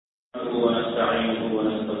ونستعينه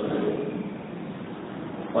ونستغفره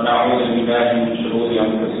ونعوذ بالله من شرور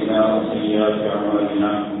أنفسنا وسيئات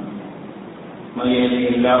أعمالنا من يهده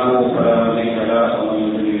الله فلا مضل له ومن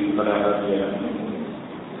يضلل فلا هادي له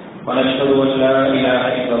ونشهد أن لا إله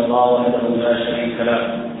إلا الله وحده لا شريك له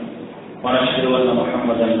ونشهد أن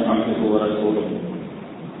محمدا عبده ورسوله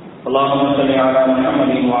اللهم صل على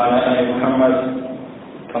محمد وعلى آل محمد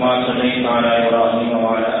كما صليت على إبراهيم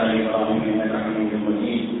وعلى آل إبراهيم إنك حميد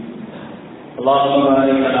مجيد اللهم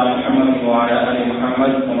بارك على محمد وعلى آل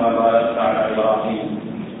محمد كما باركت على إبراهيم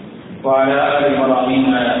وعلى آل إبراهيم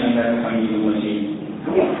إنك حميد مجيد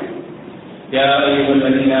يا أيها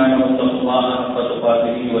الذين آمنوا اتقوا الله حق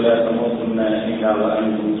تقاته ولا تموتن إلا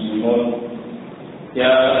وأنتم مسلمون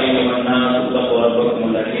يا أيها الناس اتقوا ربكم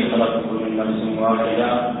الذي خلقكم من نفس واحدة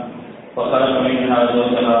وخلق منها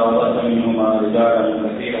زوجها وبث منهما رجالا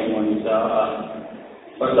كثيرا ونساء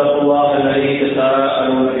فاتقوا الله الذي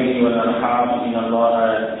تساءلون به والأرحام إن الله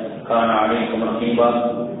كان عليكم رقيبا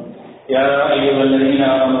يا أيها الذين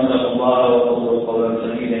آمنوا اتقوا الله وقولوا قولا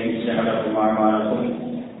سديدا يصلح لكم أعمالكم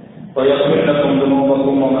ويغفر لكم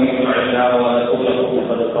ذنوبكم ومن يطع الله ورسوله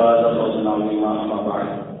فقد فاز فوزا عظيما أما بعد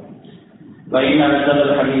فإن أصدق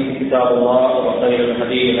الحديث كتاب الله وخير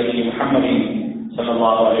الهدي هدي محمد صلى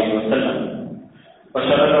الله عليه وسلم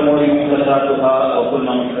وشر الأمور محدثاتها وكل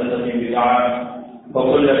محدثة بدعة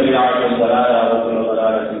وكل بدعة ضلالة وكل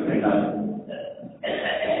ضلالة في النار.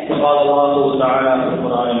 قال الله تعالى في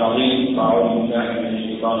القرآن العظيم أعوذ بالله من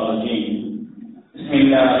الشيطان الرجيم بسم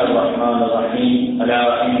الله الرحمن الرحيم ألا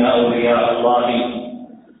إن أولياء الله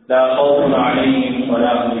لا خوف عليهم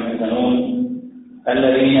ولا هم يحزنون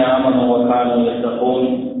الذين آمنوا وكانوا يتقون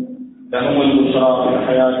لهم البشرى في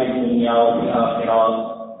الحياة الدنيا وفي الآخرة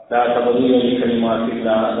لا تبديل لكلمات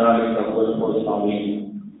الله ذلك هو الفوز العظيم.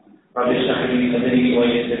 رب اشرح لي صدري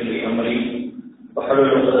ويسر لي أمري واحلل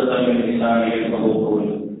عقدة من لساني يفقهوا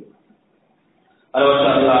قولي. அளவற்ற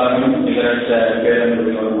அல்லாஹ்வின் நிகரற்ற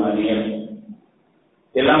பேரன்புடைய ஒரு மானியம்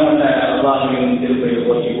எல்லாம் வல்ல அல்லாஹ்வின் திருப்பெயரை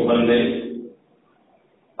போற்றி புகழ்ந்து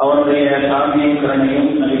அவருடைய சாந்தியும் கருணையும்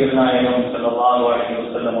நபிகள் நாயகம் ஸல்லல்லாஹு அலைஹி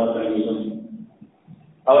வஸல்லம் அவர்கள் மீதும்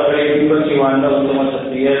அவர்களை பின்பற்றி வாழ்ந்த உத்தம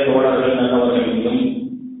சத்திய தோழர்கள் நல்லவர்கள் மீதும்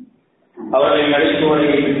அவர்களை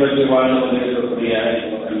நடைமுறையை பின்பற்றி வாழ்ந்து கொண்டிருக்கக்கூடிய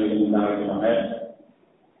மக்கள் மீதும் உண்டாக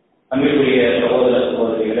அன்பிற்குரிய சகோதர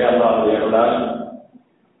சகோதரிகளே, அல்லாஹ்வுடைய அருளால்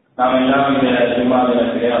நாம் எல்லாம் இந்த ஜும்மா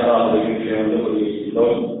தினத்திலே அல்லாஹ்வுடைய வீட்டிலே வந்து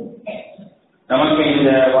கொண்டிருக்கிறோம். நமக்கு இந்த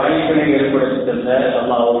வாய்ப்பினை ஏற்படுத்தி தந்த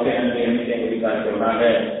அல்லாஹ்வுக்கு நன்றி எண்ணிக்கை குறிக்காக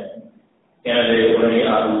எனது உரையை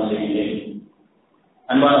ஆரம்பம் செய்கிறேன்.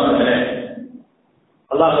 அன்பானவர்களே,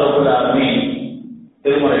 அல்லாஹ் ரப்பல் ஆலமீன்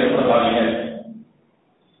திருமறை குர்ஆனில்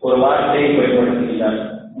ஒரு வார்த்தையை பயன்படுத்துகிறார்,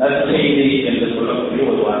 நற்செய்தி என்று சொல்லக்கூடிய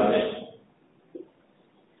ஒரு வார்த்தை.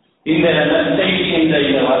 இந்த நற்செய்தி என்ற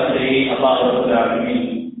இந்த வார்த்தையை அல்லாஹ் ரப்பல் ஆலமீன்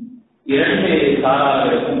இரண்டு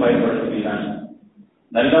சாரார்களுக்கும் பயன்படுத்துகிறார்.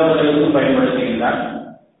 நல்லவர்களுக்கும் பயன்படுத்துகிறார்,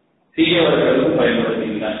 தீயவர்களுக்கும்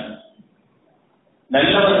பயன்படுத்துகிறார்.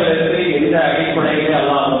 நல்லவர்களுக்கு எந்த அடிப்படையில்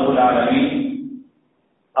அல்லாஹ் ரப்பல் ஆலமீன்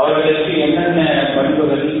அவர்களுக்கு என்னென்ன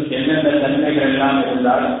பண்புகள் என்னென்ன தன்மைகள் எல்லாம்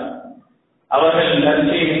இருந்தால் அவர்கள்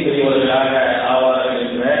நற்செய்திக்குரியவர்களாக ஆவார்கள்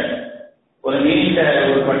என்ற ஒரு நீண்ட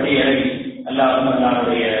ஒரு பட்டியலை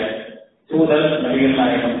அல்லாஹ்வுடைய தூதர் நபிகள்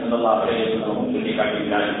நாயகம் ஸல்லல்லாஹு அலைஹி வஸல்லம் சொல்லி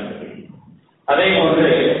காட்டுகிறார்கள். அதே போன்று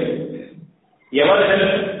எவர்கள்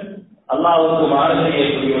அல்லாஹ்வுக்கு மாறு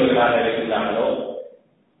செய்யக்கூடியவர்களாக இருக்கின்றார்களோ,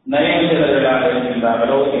 நயவஞ்சகர்களாக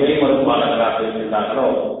இருக்கின்றார்களோ, இறை மறுப்பாளர்களாக இருக்கின்றார்களோ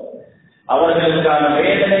அவர்களுக்கான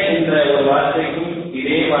வேதனை என்ற ஒரு வார்த்தைக்கும்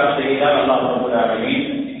இதே வார்த்தையை தான் அல்லாஹ் ரப்பல் ஆலமீன்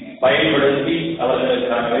பயன்படுத்தி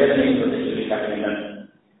அவர்களுக்கான வேதனை என்பதை சொல்லி காட்டுகின்றனர்.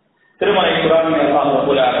 திருமறை குர்ஆனில் அல்லாஹ்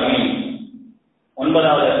ரப்பல் ஆலமீன்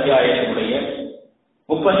 9வது அத்தியாயத்தினுடைய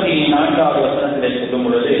 34வது வசனத்திலே சொல்லும்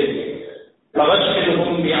பொழுது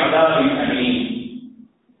பவஷ்ஷிருஹும் பிஅதாபின் அலீம்,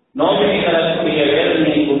 நோவினைகளுடைய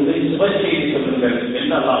வேதனையை கொண்டு சுப செய்தி சொல்லுங்கள்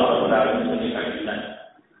என்று அல்லாஹ் ரப்பல் ஆலமீன் சொல்லி காட்டுகின்றனர்.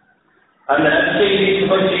 அந்த நற்செய்தி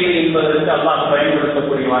சுப செய்தி என்பதற்கு அல்லாஹ்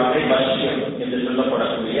பயன்படுத்தக்கூடிய வார்த்தை பஷ்ஷிர் என்று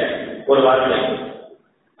சொல்லப்படக்கூடிய ஒரு வார்த்தை.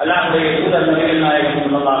 அல்லாஹ்வுடைய தூதர் நபிகள் நாயகம்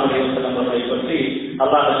ஸல்லல்லாஹு அலைஹி வஸல்லம் அவர்களை பற்றி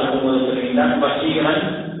அல்லாஹ் சொல்லும்போது சொல்கிறான், பஷ்ஷீரன்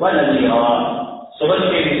வ நதீரா, சுப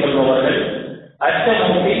செய்தி சொல்பவர்கள்,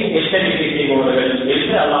 அச்சமூட்டி எச்சரிக்கை செய்பவர்கள்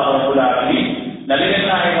என்று அல்லாஹ் ரப்பல் ஆலமீன் நபிகள்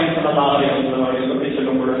நாயகம் ஸல்லல்லாஹு அலைஹி வஸல்லம் அவர்களை பற்றி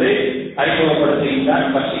சொல்லும் பொழுது அறிமுகப்படுத்துகின்றான்,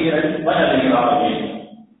 பஷ்ஷீரன் வ நதீரா.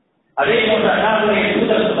 அதே போன்று அல்லாஹ்வுடைய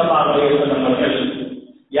தூதர் ஸல்லல்லாஹு அலைஹி வஸல்லம் அவர்கள்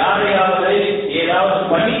யாரையாவது ஏதாவது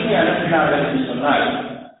பணிக்கு அனுப்பினார்கள் என்று சொன்னால்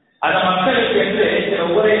அந்த மக்களுக்கு என்று சில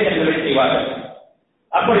உபதேசங்களை செய்வார்கள்.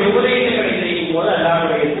 அப்படி உபதேசங்களை செய்யும் போது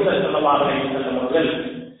அல்லாஹ்வுடைய தூதர் ஸல்லல்லாஹு அலைஹி வஸல்லம் அவர்கள்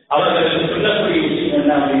அவர்களுக்கு சொல்லக்கூடிய விஷயம்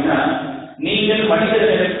என்ன அப்படின்னா, நீங்கள்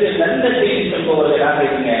மனிதர்களுக்கு நல்ல செய்தி சொல்பவர்களாக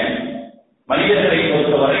இருங்க. மனிதர்களை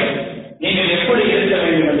பொறுத்தவரை நீங்கள் எப்படி இருக்க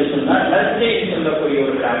வேண்டும் என்று சொன்னால் நற்செய்தி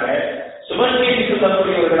சொல்லக்கூடியவர்களாக, சுபசெய்தி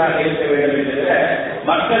சொல்லக்கூடியவர்களாக இருக்க வேண்டும் என்கிற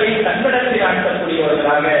மக்களை சங்கடத்தில்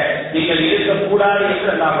ஆட்டக்கூடியவர்களாக நீங்கள் இருக்கக்கூடாது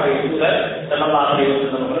என்று நம்முடைய தூதர் ஸல்லல்லாஹு அலைஹி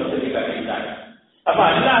வஸல்லம் சொல்லி காட்டுகிறார். அப்ப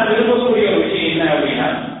அல்லாஹ் விரும்பக்கூடிய ஒரு விஷயம் என்ன அப்படின்னா,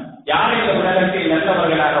 யார் இந்த உலகத்தில்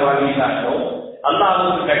நல்லவர்களாக வாழ்கிறார்களோ,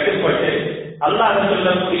 அல்லாஹ்வுக்கு கட்டுப்பட்டு அல்லாஹ்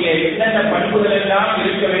சொல்லக்கூடிய என்னென்ன பண்புகள் எல்லாம்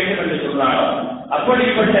இருக்க வேண்டும் என்று சொன்னாரோ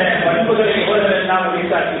அப்படிப்பட்ட பண்புகளை எவர்கள் எல்லாம்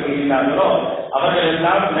வெளிக்காட்டிக் கொள்கிறார்களோ அவர்கள்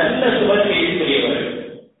எல்லாம் நல்ல சுபசெய்திக்குரியவர்கள்.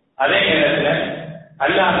 அதே நேரத்தில்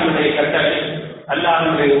அல்லாஹ்வுடைய கட்டளை,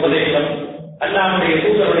 அல்லாஹ்வுடைய உபதேசம், அல்லாஹ்வுடைய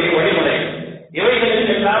தூதருடைய வழிமுறை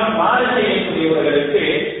இவைகளுக்கு எல்லாம் மாறு செய்யக்கூடியவர்களுக்கு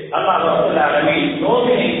அல்லாஹ் ரப்பல் ஆலமீன்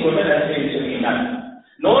நோவினை கொண்டு நற்செய்தி சொல்கிறார்.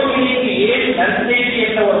 நோவினைக்கு ஏன் நற்செய்தி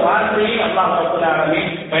என்ற ஒரு வார்த்தையை அல்லாஹ் ரப்பல்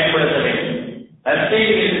ஆலமீன் பயன்படுத்த வேண்டும்?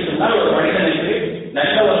 நற்செய்தி என்று சொன்னால் ஒரு மனிதனுக்கு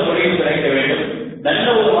நல்ல ஒரு தொழில் கிடைக்க வேண்டும், நல்ல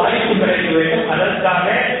ஒரு வாய்ப்பு கிடைக்க வேண்டும், அதற்காக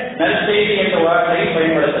நற்செய்தி என்ற வார்த்தையை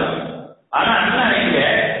பயன்படுத்தலாம். ஆனா அண்ணா இங்க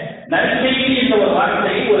நற்செய்தி என்ற ஒரு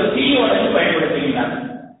வார்த்தையை ஒரு தீயோனுக்கு பயன்படுத்துகிறார்.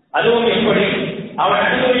 அதுவும் எப்படி? அவன்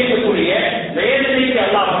அனுபவிக்கக்கூடிய வேதனைக்கு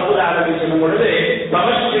அல்லாஹ் ரப்பல் ஆலமீன் சொல்லும் பொழுது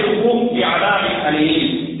பவஷ்ஷிருஹும் பிஅதாபின் அலீம்,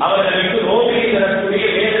 அவர்களுக்கு நோவினை தரக்கூடிய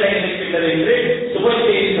வேதனை இருக்கின்றது என்று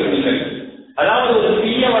சுபசெய்தி சொல்லுங்கள். அதாவது ஒரு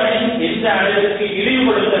தீயவனை எந்த அளவிற்கு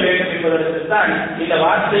இழிவுபடுத்த வேண்டும் என்பதற்கு தான் இந்த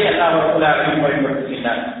வார்த்தையை அல்லாஹ் ரப்பல் ஆலமீன்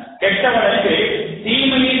பயன்படுத்துகின்றார். கெட்டவனுக்கு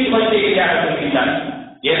தீமையை சுபசெய்தியாக சொல்கின்றார்.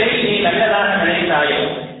 எதை நீ நல்லதாக நினைத்தாயோ,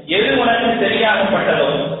 எது உனக்கு சரியாகப்பட்டதோ,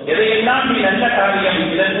 எதையெல்லாம் நீ நல்ல காரியம்,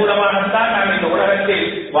 இதன் மூலமாகத்தான் நான் இந்த உலகத்தில்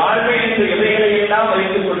வாழ்வேன் என்று எவைகளை எல்லாம்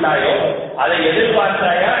வைத்துக் கொண்டாயோ, அதை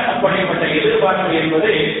எதிர்பார்த்தாயா? அப்படிப்பட்ட எதிர்பார்ப்பு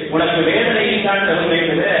என்பது உனக்கு வேதனையை தான் தரும்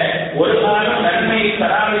என்பது ஒரு காலம் நன்மையை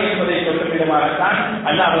தராது என்பதை சொல்லும் விதமாகத்தான்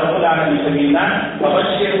அல்லாஹ் ரப்பல் ஆலமீன் சொல்கிறான்,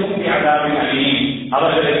 பவஷ்ஷிருஹும் பிஅதாபின் அலீம்,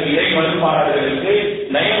 அவர்களுக்கு இறை மறுப்பாளர்களுக்கு,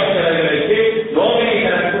 நயவற்றவர்களுக்கு நோவினை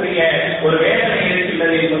தரக்கூடிய ஒரு வேதனை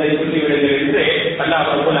இருக்கின்றது என்பதை சொல்லிவிடுங்கள் என்று அல்லாஹ்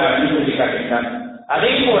ரப்பல் ஆலமீன் சொல்லி காட்டுகிறார்.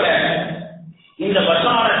 அதே போல இந்த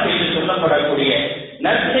பஷாரத்தில் சொல்லப்படக்கூடிய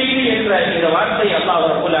நற்செய்தி என்ற இந்த வார்த்தை அல்லாஹ்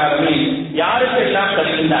ரப்பல் ஆலமீன் யாருக்கெல்லாம்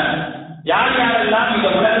தருகின்றார், யார் யாரெல்லாம் இந்த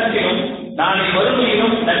உலகத்திலும் நாளை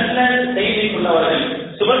வறுமையிலும் நல்ல செய்தி உள்ளவர்கள்,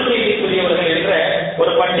 சுப செய்திக்குரியவர்கள் என்ற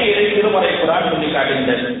ஒரு பட்டியலை திருமறை குர்ஆன் சொல்லி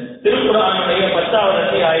காட்டுகின்றது. திருக்குர்ஆனுடைய 10வது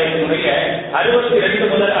அத்தியாயத்தினுடைய 62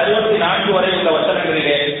 முதல் 64 வரை உள்ள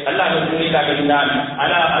வசனங்களிலே அல்லாஹ் சொல்லி காட்டுகின்றான்,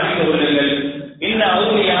 அலா அறிந்து கொள்ளுங்கள், இன்ன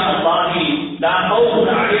அவுலியா அல்லாஹி லா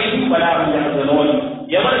ஹவுஃபுன் அலைஹிம் வலா ஹும் யஹ்சனூன்,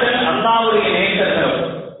 எவர்கள் அல்லாஹ்வுடைய நேசர்களோ,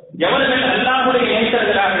 எவர்கள் அல்லாஹ்வுடைய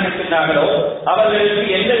நேசர்களாக இருக்கின்றார்களோ அவர்களுக்கு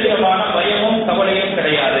எந்த விதமான பயமும் கவலையும்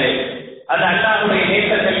கிடையாது. அந்த அல்லாஹ்வுடைய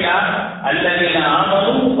நேசர்கள் யார்? அல்லதீன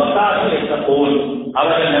ஆமனூ வகானூ யத்தகூன்,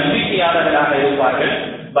 அவர்கள் நம்பிக்கையாளர்களாக இருப்பார்கள்,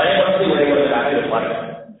 பயபக்தி உடையவர்களாக இருப்பார்கள்.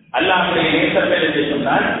 அல்லாஹ்வுடைய நேசர்கள் என்று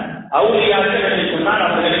சொன்னால், அவுலியாக்கள் என்று சொன்னால்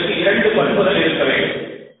அவர்களுக்கு 2 பண்புகள் இருக்க வேண்டும்.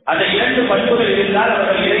 அந்த 2 பண்புகள் இருந்தால்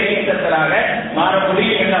அவர்கள் இறை நேசர்களாக மாற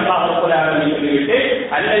முடியும் என்று அல்லாஹ் ரப்பல் ஆலமீன் சொல்லிவிட்டு,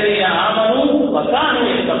 அல்லதீன ஆமனூ வகானூ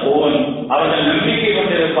யத்தகூன், அவர்கள் நம்பிக்கை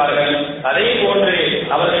கொண்டிருப்பார்கள், அதே போன்று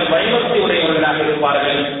அவர்கள் பயபக்தி உடையவர்களாக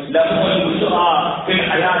இருப்பார்கள். லஹுல் புஷ்ரா ஃபில்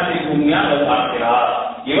ஹயாத்தித் துன்யா வல் ஆখিরা,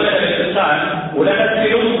 இவர்களுக்கு தான்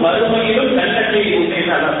உலகத்திலும் மறுமையிலும் நல்ல செய்தி உண்டு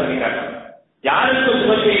என்று அல்லாஹ் சொல்கிறார். யாருக்கு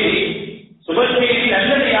சுபசெய்தி? சுபசெய்தி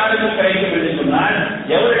நல்லது யாருக்கு கிடைக்கும் என்று சொன்னால்,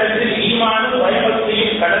 எவரிடத்தில் ஈமானும்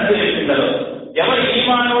பயபக்தியும் கடந்து இருக்கின்றதோ, எவர்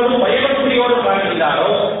ஈமானோடும் பயபக்தியோடும் வாழ்கின்றாரோ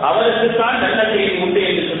அவருக்கு தான் நல்ல செய்தி உண்டு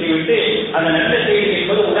என்று சொல்லிவிட்டு, அந்த நல்ல செய்தி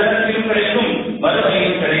என்பது உலகத்திலும் கிடைக்கும்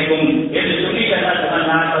மறுமையிலும் கிடைக்கும் என்று சொல்லி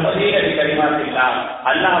நான் சமதீனத்தை கரிமாற்றிக்கலாம்.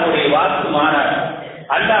 அல்லாஹ்வுடைய வாக்கு மாறாது.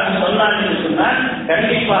 அல்லாஹ் சொன்னான் என்று சொன்னால்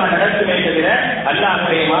கண்டிப்பாக நடக்கும் என்கிற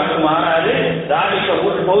அல்லாஹ்வுடைய வாக்கு மாறாது.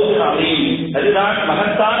 அதுதான்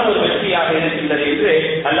மகத்தான ஒரு வெற்றியாக இருக்கின்றது என்று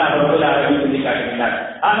அல்லாஹ் ரப்பல் ஆலமீன் சொல்லி காட்டுகிறார்.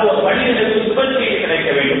 ஆக ஒரு மனிதனுக்கு சுபசெய்தி கிடைக்க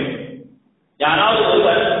வேண்டும். யாராவது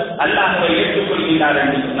ஒருவர் அல்லாஹ்வை ஏற்றுக்கொள்கிறார்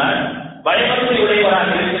என்று சொன்னால், பயபக்தி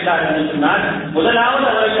உடையவராக இருக்கின்றார் என்று சொன்னால், முதலாவது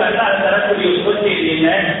அவருக்கு அல்லாஹ் தரக்கூடிய சுபசெய்தி என்ன?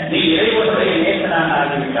 நீ இறைவனுடைய நேசனாக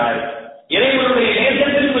ஆகிவிட்டாய், இறைவனுடைய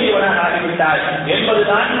நேசத்திற்குரியவனாக ஆகிவிட்டாய்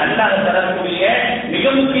என்பதுதான் அல்லாஹ் தரக்கூடிய மிக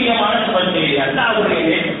முக்கியமான சுபசெய்தி. அல்லாஹ்வுடைய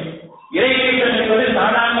நேசம், இறை நேசம் என்பது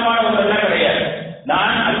சாதாரணமான ஒன்றெல்லாம் கிடையாது.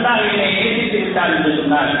 நான் அல்லாஹ்வை நேசித்து விட்டான் என்று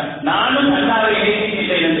சொன்னால், நானும் அல்லாஹ்வை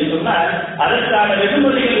நேசிக்கின்றேன் என்று சொன்னால், அதற்கான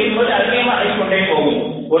வெகுமதிகள் என்பது அதிகமாக கொண்டே போகும்.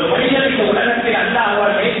 ஒரு மனிதன் இந்த உலகத்தில்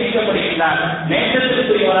அல்லாஹ்வால் நேசிக்கப்படுகிறார்,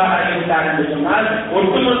 நேசத்திற்குரியவராக ஆகிவிட்டார் என்று சொன்னால்,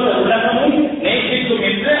 ஒட்டுமொத்த உலகமும் நேசிக்கும்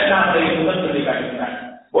என்று அல்லாஹ்வுடைய சுபம் சொல்லி காட்டுகிறார்.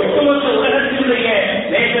 ஒட்டுமொத்த உலகத்தினுடைய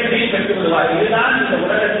நேசத்தை பெற்றுக் கொள்வார். இதுதான் இந்த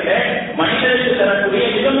உலகத்திலே மனிதனுக்கு தரக்கூடிய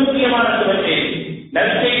மிக முக்கியமான சுபசெய்தி.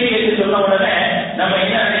 நற்செய்தி என்று சொன்ன உடனே நம்ம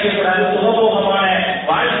என்ன நினைக்கக்கூடாது? சுகபோகமான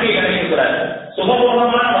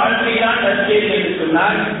செய்தி என்று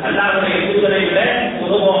சொன்னால் அல்லாஹ்வுடைய தூதரை விட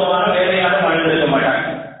சுகபோகமான வேலையாக வாழ்ந்திருக்க மாட்டாங்க.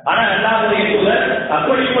 ஆனால் அல்லாஹ்வுடைய தூதர்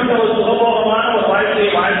அப்படிப்பட்ட ஒரு சுகபோகமான ஒரு வாழ்க்கையை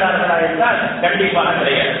வாழ்ந்தார்களா என்றால் கண்டிப்பாக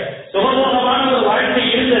கிடையாது. சுகபோகமான ஒரு வாழ்க்கை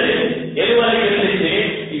இருந்தது. எதுவரை இருந்துச்சு?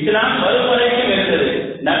 இஸ்லாம் வரும் வரைக்கும் இருந்தது.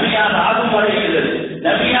 நபியாக ஆகும் வரை இருந்தது.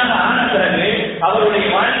 நபியாக ஆன பிறகு அவருடைய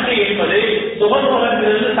வாழ்க்கை என்பது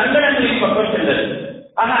சுகபோகத்திலிருந்து சங்கடங்களின் பக்கம் சென்றது.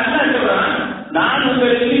 ஆனா அல்லாஹ் சொல்றான், நான்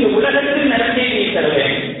உங்களுக்கு இந்த உலகத்தில் நற்செய்தியை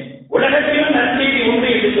தருவேன். உலகத்திலும் நற்செய்தி உண்டு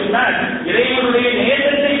என்று சொன்னால் இறைவனுடைய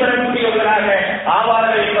நேசத்தை பெறக்கூடியவர்களாக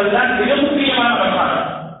ஆவார்கள் என்பதுதான் மிக முக்கியமான பண்பாடு.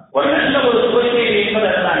 ஒரு நல்ல ஒரு சுபசெய்தி என்பது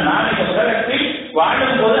அதுதான். நான் இந்த உலகத்தில்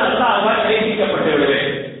வாழும் போது அல்லாஹ்வால் நேசிக்கப்பட்டு விடுவேன்.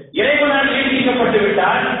 இறைவனால் நேசிக்கப்பட்டு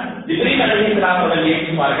விட்டால் ஜிப்ரீல் அலைஹிஸ்ஸலாம் அவர்கள்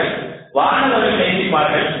நேசிப்பார்கள், வானவர்கள்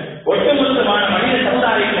நேசிப்பார்கள், ஒட்டுமொத்தமான மனித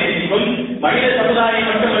சமுதாயம் நேசிக்கும். மனித சமுதாயம்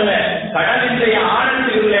மட்டுமல்ல, கடலினுடைய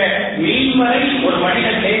ஆழத்தில் உள்ள மீன் வரை ஒரு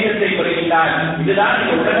மனிதன் நேசத்தை பெறுகின்றான். இதுதான்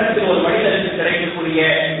இந்த உலகத்தில் ஒரு மனிதனுக்கு கிடைக்கக்கூடிய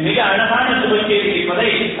மிக அழகான சுபசெய்தி என்பதை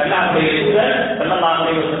அல்லாஹ்வுடைய தூதர் ஸல்லல்லாஹு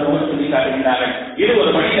அலைஹி வஸல்லம் சொல்லி காட்டுகின்றார்கள். இது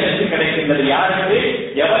ஒரு மனிதனுக்கு கிடைக்கின்றது. யாருக்கு?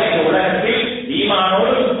 எவர் இந்த உலகத்தில்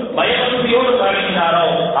ஈமானோடு பயபக்தியோடு வாழ்கின்றாரோ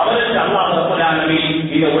அவருக்கு அல்லாஹ் ரப்பல் ஆலமீன்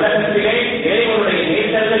இந்த உலகத்திலே இறைவனுடைய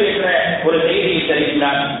நேசர்கள் என்ற ஒரு செய்தியை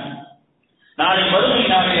தருகின்றார். நாளை மறுமை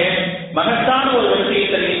நாளிலே மகத்தான ஒரு வெற்றியை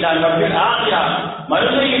தருகின்றார்.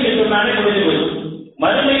 மறுமை என்று சொன்னாலே முடிவு.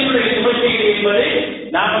 மறுமையினுடைய சுபசெய்தி என்பது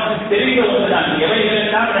நமக்கு தெரிந்த ஒன்றுதான்.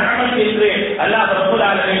 எவைகளெல்லாம் ரஹ்மத் என்று அல்லாஹ் ரப்பல்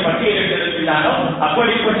ஆலமீன் பட்டியலிட்டிருக்கிறாரோ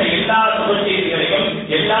அப்படிப்பட்ட எல்லா சுபசெய்திகளையும்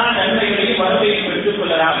எல்லா நன்மைகளையும் மறுமையில் பெற்றுக்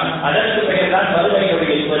கொள்ளலாம். அதற்கு பெயர்தான்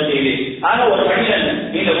மறுமையினுடைய சுபசெய்தி. ஆக ஒரு மனிதன்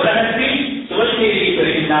இந்த உலகத்தில் சுபசெய்தியை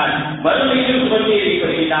பெறுகின்றான், மறுமையில் சுபசெய்தியை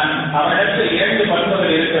பெறுகின்றான். அவனிடத்தில் இரண்டு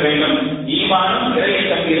பண்புகள் இருக்க வேண்டும், ஈமானும்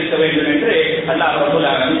இறையச்சம் இருக்க வேண்டும் என்று அல்லாஹ் ரப்பல்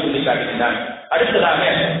ஆலமீன் சொல்லி காட்டுகின்றான். அடுத்ததாக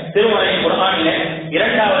திருமறை குர்ஆனிலே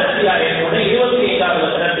 2வது அத்தியாயத்தோட 25வது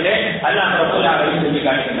வசனத்திலே அல்லாஹ் ரப்பல் ஆலமீன் சொல்லி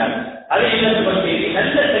காட்டுகின்றான். அது என்ன சுபசெய்தி?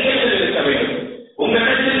 நல்ல செயல்கள் இருக்க வேண்டும்.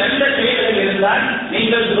 உங்களிடத்தில் நல்ல செயல்கள் இருந்தால்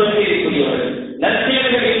நீங்கள் சுபசெய்திக்குரியவர்கள்.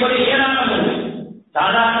 நற்செயல்கள் என்பது ஏராளம் உண்டு,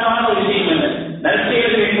 சாதாரணமான ஒரு விஷயம் அல்ல.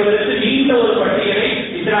 நற்செயல்கள் என்பதற்கு நீண்ட ஒரு பட்டியலை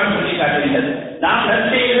இஸ்லாம் சொல்லி காட்டுகின்றது. நாம்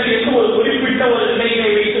நற்செயல்கள் என்று ஒரு குறிப்பிட்ட ஒரு நிலையை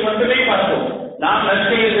வைத்து மட்டுமே பார்ப்போம். நாம்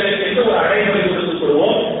நற்செயல்களுக்கு என்று ஒரு அடைமொழி கொடுத்துக்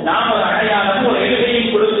கொள்வோம். நாம் ஒரு அடையாளம் ஒரு எழுதையை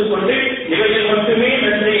கொடுத்துக் கொண்டு இவைகள் மட்டுமே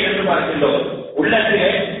நற்செயல் என்று பார்க்கின்றோம்.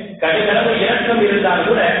 உள்ளத்திலே கடுகளவு இரக்கம் இருந்தால்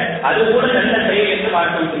கூட அது கூட நல்ல செயல் என்று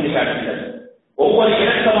மார்க்கம் சொல்லி காட்டுகின்றது. ஒவ்வொரு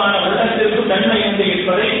இரக்கமான உள்ளத்திற்கும் நன்மை உண்டு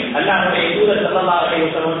என்பதை அல்லாஹ்வுடைய தூதர் ஸல்லல்லாஹு அலைஹி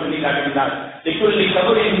வஸல்லம் சொல்லி காட்டுகின்றார். லிக்குல்லி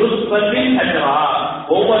கபரின் ருஸ்பத்தின் அஜ்ரா,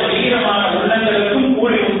 ஒவ்வொரு வீரமான உள்ளங்களுக்கும்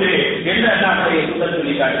கூலி உண்டு என்று அல்லாஹ்வுடைய தூதர்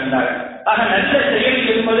சொல்லி காட்டுகின்றார். ஆக நல்ல செயல்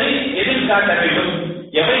என்பதை எதில் காட்ட வேண்டும்?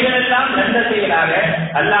 எவைகளெல்லாம் நல்ல செயலாக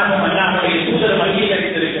அல்லாஹ்வும் அல்லாஹ்வுடைய தூதர்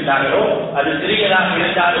அங்கீகரித்திருக்கின்றார்களோ அது சிறியதாக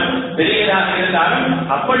இருந்தாலும் பெரியதாக இருந்தாலும்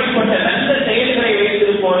அப்படிப்பட்ட நல்ல செயல்களை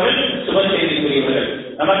வைத்திருப்பவர்கள் சுபசெய்திக்குரியவர்கள்.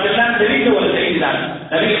 நமக்கெல்லாம் தெரிந்த ஒரு செய்திதான்.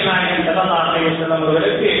 நபிகள் நாயகம் ஸல்லல்லாஹு அலைஹி வஸல்லம்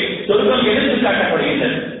அவர்களுக்கு சொர்க்கம் எடுத்து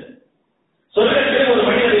காட்டப்படுகின்றது. சொர்க்கத்திலே ஒரு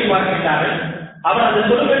மனிதரை பார்க்கின்றார்கள். அவர் அந்த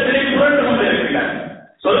சொர்க்கத்திலே புரண்டு கொண்டிருக்கிறார்.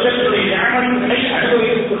 சொர்க்கத்தினுடைய ஞானங்களை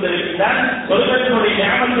அனுபவித்துக் கொண்டிருக்கிறார். சொர்க்கத்தினுடைய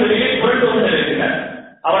ஞானங்களிலே புரண்டு கொண்டிருக்கிறார்.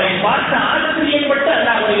 அவரை பார்த்து ஆச்சரியப்பட்டு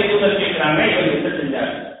அல்லாஹ்வுடைய தூதர் கேட்கிறாங்க, இவர் என்ன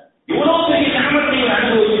செஞ்சார்? இவ்வளவு பெரிய ஞானத்தை இவர்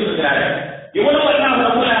அனுபவிச்சிருக்கிறாரு, இவ்வளவு அல்லாஹ்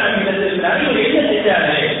ரப்பல் ஆலமீன் இருக்கிறார், இவர் என்ன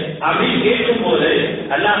செஞ்சாரு அப்படின்னு கேட்கும் போது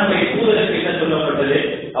அல்லாஹ்வுடைய தூதருக்கு என்ன சொல்லப்பட்டது?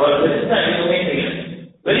 அவர் பெருசா எதுவுமே செய்யல,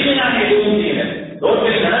 வெளிமையாக எதுவும் செய்யல.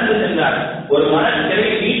 ரோட்டில் நடந்து சென்றார். ஒரு மரத்திலே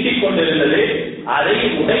நீட்டிக் கொண்டிருந்தது, அதை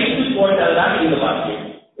உடைத்து போட்டதுதான் இந்த வாக்கியம்.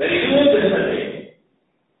 வேற எதுவும் பெருசது.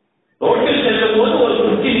 ரோட்டில் செல்லும் போது ஒரு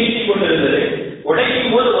குச்சி நீட்டிக் கொண்டிருந்தது,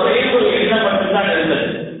 உடைக்கும் போது ஒரே ஒரு எண்ணம் மட்டும்தான் இருந்தது.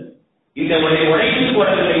 இந்த உடைத்து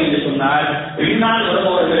போடவில்லை என்று சொன்னால் பின்னால்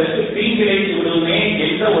வருபவர்களுக்கு தீங்கிழைத்து விடுமே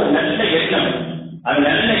என்ற ஒரு நல்ல எண்ணம், அந்த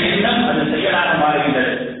நல்ல எண்ணம் அந்த செயலாக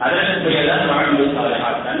மாறுகின்றது. அதற்கு பெயர்தான் வாழ்ந்து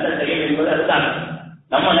சாலைகள். நல்ல செயல் என்பது அதுதான்.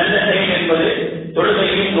 நம்ம நல்ல செயல் என்பது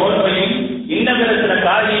தொழுகையும் நோன்பையும் இன்னும் சில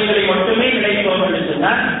காரியங்களை மட்டுமே நினைத்தோம் என்று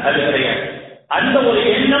சொன்னால் அது கிடையாது. அந்த ஒரு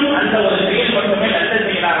எண்ணம், அந்த ஒரு செயல் மட்டுமே நல்ல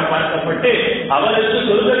செயலாக பார்க்கப்பட்டு அவருக்கு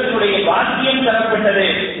சொர்க்கத்தினுடைய பாக்கியம் தரப்பட்டது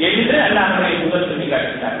என்று அல்லாஹ்வுடைய தூதர் சொல்லி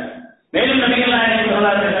காட்டினார். மேலும் நபிகள் நாயகம்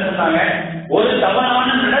ஸல்லல்லாஹு அலைஹி வஸல்லம் சொன்னாங்க, ஒரு தவறான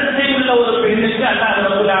நடத்தை உள்ள ஒரு பெண்ணுக்கு அல்லாஹ்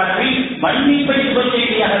ரப்பல் ஆலமீன் மன்னிப்பை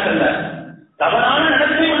சுபசெய்தியாக தந்தார். தவறான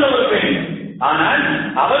நடத்தை உள்ள ஒரு பெண், ஆனால்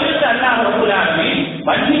அவருக்கு அல்லாஹ் ரப்பல் ஆலமீன்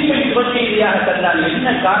மன்னிப்பை சுபசெய்தியாக தந்தார்.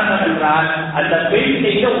 என்ன காரணம் என்றால் அந்த பெண்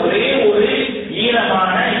செய்த ஒரே ஒரு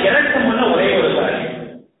ஈரமான இரக்கமுள்ள ஒரே ஒரு காரியம்.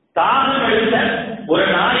 தாகம் எடுத்த ஒரு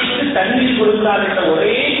நாய்க்கு தண்ணீர் கொடுத்தார் என்ற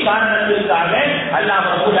ஒரே காரணத்திற்காக அல்லாஹ்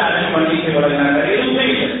ரப்பல் ஆலமீன் மன்னிப்பை வழங்கினார். எதுவுமே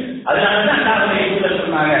இல்லை. அதனாலதான் அல்லாஹ்வுடைய தூதர்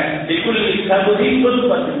சொன்னாங்க, லிக்குல்லி கபரின்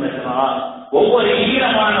ருஸ்பத்தின் அஜ்ரா, அல்லாஹ் ஒவ்வொரு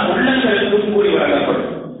ஈரமான உள்ளங்களுக்கும் கூறி வழங்கப்படும்.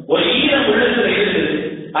 ஒரு ஈரம் உள்ளத்தில் இருக்குது,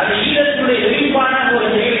 அந்த ஈரத்துடைய வெளிப்பான ஒரு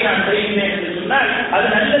செயலை நான் செய்கிறேன் என்று சொன்னால் அது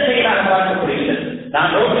நல்ல செயலாக பார்க்கப்படுகிறது.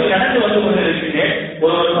 நான் ரோட்டில் நடந்து வந்து கொண்டிருக்கிறேன்,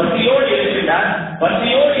 ஒரு பசியோடு இருக்கின்றார்,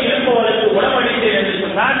 பசியோடு இருப்பவருக்கு உணவளித்தேன் என்று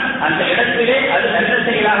சொன்னால் அந்த இடத்திலே அது நல்ல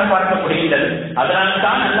செயலாக பார்க்கப்படுகின்றது. அதனால்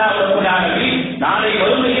தான் அல்லாஹ் ரப்பல் ஆலமீன் நாளை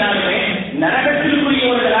வறுமையாகவே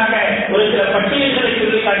நரகத்திற்குரியவர்களாக ஒரு சில பட்டியல்களை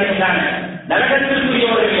சொல்லி காட்டுகின்றன.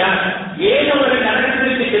 நரகத்திற்குரியவர்கள் யார், ஏன் அவர்கள்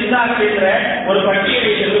நரகத்திற்கு சென்றார்கள் என்ற ஒரு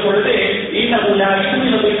பட்டியலை சொல்லும் பொழுது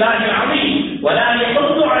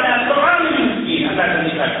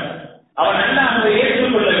அவன் அல்லாஹ்வை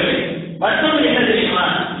ஏற்றுக்கொள்ளவில்லை. மற்றொன்று என்ன தெரியுமா,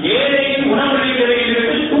 ஏழைக்கு உணவளிக்க வேண்டும்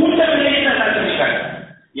என்று தூண்டவில்லை என்று அல்லாஹ் சொல்லிட்டார்.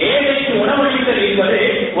 ஏழைக்கு உணவளித்தல் என்பது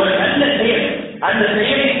ஒரு நல்ல செயல். அந்த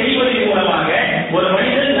செயலை செய்வதன் மூலமாக ஒரு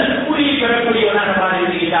மனிதன் நற்கூலியை பெறக்கூடியவனாக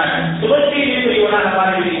மாறிவிடுகிறான், சுபத்தையுடையவனாக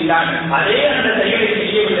மாறிவிடுகிறான். அதே அந்த செயலை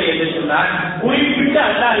செய்யவில்லை என்று சொன்னால் குறிப்பிட்டு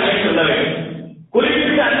அல்லாஹ் ஏன் சொல்ல வேண்டும்?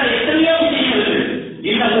 குறிப்பிட்டு அல்லாஹ் எத்தனையோ செய்வது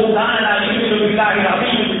இன்னமும் தான் நான் இல்லாத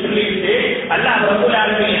அமையும் என்று சொல்லிவிட்டு அல்லாஹ் ரப்பல்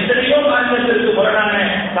ஆலமீன் எத்தனையோ மார்க்கத்திற்கு முரணான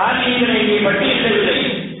காரியங்களை இங்கே பட்டியலிடவில்லை.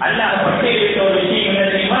 அல்லாஹ் பட்டியலிட்ட ஒரு விஷயம் என்ன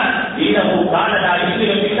தெரியுமா, இன்னமும் காலதா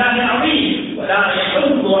இல்லாத அமையும்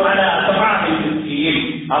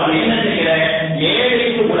அவன் என்ன செய்கிற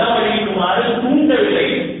ஏழைக்கு உணவளிக்குமாறு தூண்டவில்லை.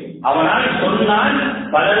 அவனால் சொன்னால்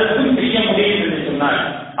பலருக்கும் செய்ய முடியும் என்று சொன்னார்.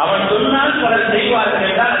 அவன் சொன்னால் பலர் செய்வார்கள்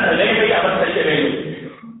என்றால் அந்த வேலை அவர் செய்ய வேண்டும்.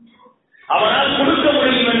 அவனால் கொடுக்க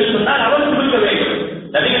முடியும் என்று சொன்னால் அவர் கொடுக்க வேண்டும்.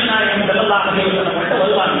 நபிகள் நாயகம் ஸல்லல்லாஹு அலைஹி வஸல்லம் மட்டும்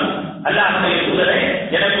வருவாங்க, அல்லாஹ்வுடைய தூதரே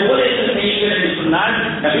எனக்கு உபதேசம் செய்யுங்கள் என்று சொன்னால்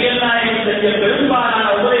நபிகள் நாயகம் செஞ்ச பெரும்பாலான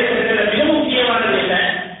உபதேசங்கள் மிக முக்கியமானது என்ன,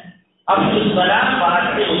 அப்துல் சலாம்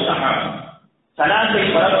வார்த்தை உத்தகம், சலாத்தை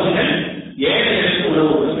பரப்புங்கள், ஏழைகளுக்கு உணவு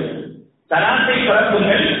கொடுங்கள். சலாத்தை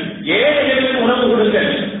பரப்புங்கள், ஏழைகளுக்கு உணவு கொடுங்கள்.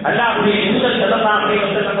 அல்லாஹ்வுடைய தூதர் ஸல்லல்லாஹு அலைஹி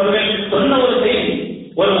வஸல்லம் அவர்கள் சொன்ன ஒரு செய்தி,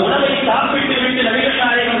 ஒரு உணவை சாப்பிட்டு விட்டு நபிகள்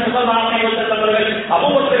நாயகம் ஸல்லல்லாஹு அலைஹி வஸல்லம் அவர்கள்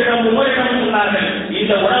அபூபக்கரிடம் உமரிடம் சொன்னார்கள்,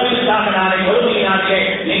 இந்த உணவிற்காக நாளை வறுமையினாலே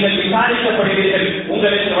நீங்கள் விசாரிக்கப்படுவீர்கள்,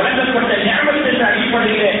 உங்களுக்கு வழங்கப்பட்ட நியமத் என்ற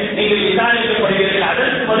அடிப்படையிலே நீங்கள் விசாரிக்கப்படுவீர்கள்,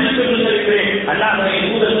 அதற்கு பதில் சொல்லுகிறேன் அல்லாஹ்வுடைய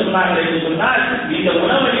தூதர் சொன்னார்கள் என்று சொன்னால் இந்த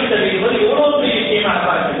உணவளித்தல் என்பது எவ்வளவு பெரிய விஷயமாக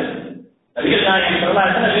பார்க்கிறது. நபிகள் நாயகம் ஸல்லல்லாஹு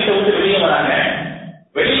அலைஹி வஸல்லம் வீட்டை விட்டு வெளியே வராங்க.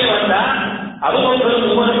 வெளியே வந்தா அபூபக்கரும்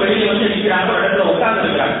உமரும் வெளியே வந்து நிற்கிறாங்க, இடத்துல உட்கார்ந்து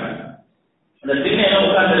இருக்கிறாங்க. அந்த திண்ணையில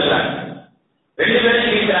உட்கார்ந்து இருக்கிறாங்க. ரெண்டு பேரும்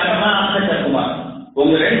கேட்கிறாங்கம்மா ஆசைக்குமா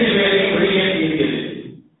உங்க ரெண்டு பேரையும் வெளியே இருக்கிறது.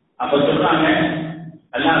 அப்ப சொல்றாங்க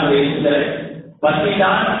அல்லாஹ்வுடைய தூதர்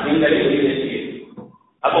பசிதான் எங்களை வெளியேற்றியது.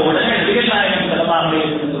 அப்ப உடனே நபிகள் நாயகம் ஸல்லல்லாஹு அலைஹி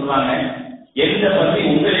வஸல்லம் சொல்றாங்க, எந்த பசி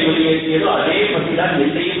உங்களை வெளியேற்றியதோ அதே பசி தான்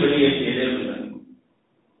என்னையும் வெளியேற்றியது.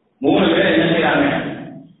 மூணு பேர் என்ன செய்யறாங்க,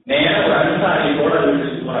 நேரம் ஒரு அன்சாரியோட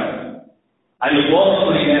வீட்டுக்கு போறாங்க. அங்கு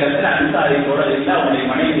போகக்கூடிய நேரத்தில் அன்சாரியோட இருந்தா அவங்களுடைய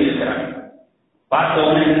மனைவி இருக்கிறாங்க. பார்த்த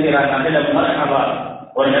உடனே என்ன செய்யறாங்க, அதில் மரகபா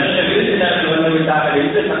ஒரு நல்ல விருந்தினர்கள் வந்து விட்டார்கள்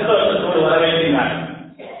என்று சந்தோஷத்தோடு வரவேற்கிறார்.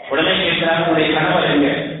 உடனே கேட்கிறாங்க, உடைய கணவர் எங்க?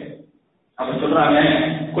 அப்ப சொல்றாங்க,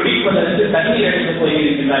 குடிப்பதற்கு தண்ணீர் எடுத்து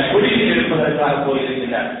போயிருக்கிறார், குடிநீர் எடுப்பதற்காக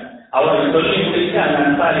போயிருக்கிறார். அவர்கள் சொல்லி முடித்து அந்த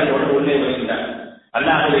அன்சாரியோடு உள்ளே வருகிறார்.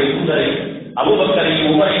 அல்லாஹ்வுடைய தூதரை அபூபக்கரையும்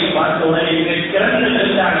உமரையும் பார்த்த உடனே சிறந்த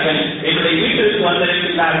நெருங்கார்கள் என்னுடைய வீட்டிற்கு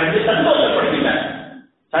வந்திருக்கிறார்கள் என்று சந்தோஷப்படுகிறார்.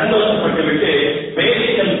 சந்தோஷப்பட்டு விட்டு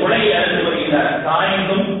பேரித்தன் கொலையை அறுத்து வருகிறார்.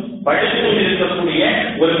 காய்ந்தும் பழுத்தும் இருக்கக்கூடிய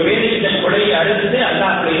ஒரு பேரித்தன் கொலையை அறுத்து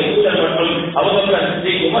அல்லாஹ்வுடைய தூதர் மற்றும் அபூபக்கர்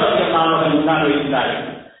சித்திக் உமர் ரலியல்லாஹு அன்ஹு முன்னால் வைக்கிறார்கள்.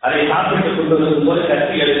 அதை சாப்பிட்டுக் கொண்டிருக்கும் போது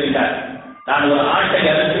கத்தி எழுதினார், நான் ஒரு ஆட்டை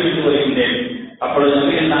அறுத்து விட்டு வருகின்றேன். அப்பொழுது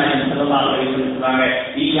நபிகள் நாயகம் ஸல்லல்லாஹு அலைஹி வஸல்லம் சொன்னாங்க,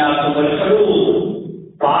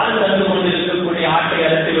 பால் தந்து கொண்டிருக்கக்கூடிய ஆட்டை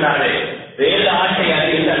அறுத்து விடாதே, வேறு ஆட்டை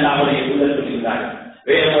அறிவித்து அல்லாஹ்வுடைய தூதர் சொல்கிறார்.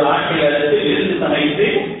 வேறொரு ஆட்டை அறுத்து விருந்து சமைத்து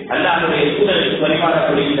அல்லாஹ்வுடைய தூதருக்கு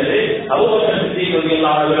பரிமாறப்படுகின்றது. அபூபக்கர் சித்திக்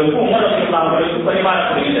ரலியல்லாஹு அன்ஹுவுக்கும் உமர் ரலியல்லாஹு அன்ஹுவுக்கும்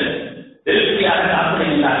பரிமாறப்படுகின்றது. திருப்தியாக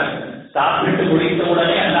சாப்பிடுகின்றார்கள். சாப்பிட்டு முடித்த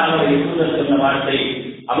உடனே அல்லாஹ்வுடைய தூதர் சொன்ன வார்த்தை,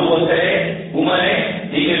 அபூபக்கரே உமரே,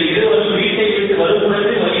 நீங்கள் இருவரும் வீட்டை விட்டு வரும்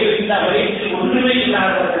பொழுது வயிற்றில் ஒன்றுமே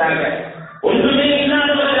இல்லாதவர்களாக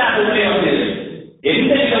உள்ளே வந்து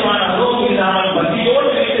எந்த விதமான உணவும் இல்லாமல் பசியோடு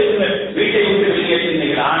வீட்டை விட்டு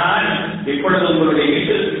வெளியேற்றினீர்கள். ஆனால் இப்பொழுது உங்களுடைய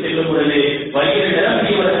வீட்டிற்கு செல்லும் பொழுது வயிறு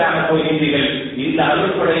நிரம்பியவர்களாக போகின்றீர்கள். இந்த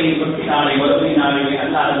அருள்படையை பற்றி நாளை வறுமை நாளிலே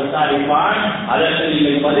அல்லாஹ் விசாரிப்பான், அதற்கு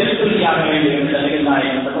நீங்கள் பதில் சொல்லியாக வேண்டும் என்று நபிகள்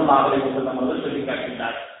நாயகம் ஸல்லல்லாஹு அலைஹி வஸல்லம் அவர்கள் சொல்லி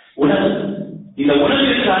காட்டுகிறார். உணவு, இந்த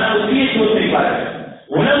உணவிற்கான முக்கியத்துவத்தை பாருங்கள்.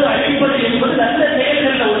 உணவு அளிப்பது என்பது நல்ல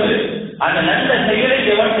செயல்கள் ஒன்று. அந்த நல்ல செயலை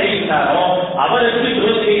எவர் செய்கிறாரோ அவருக்கு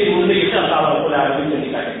துரோகியை உண்டு என்று அல்லாஹ் ரப்பல் ஆலமீன் சொல்லி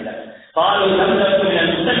காட்டுகிறார். பாலு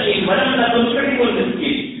நம்தத்துவின் முத்தகையை மனம் நம்பும்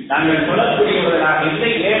கொண்டிருக்கிறேன். நாங்கள் சொல்லக்கூடியவர்களாக இல்லை,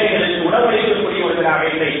 ஏழைகளுக்கு உணவளிக்கக்கூடியவர்களாக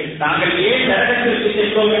இல்லை. நாங்கள் ஏன் நரகத்திற்கு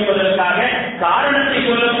சென்றோம் என்பதற்காக காரணத்தை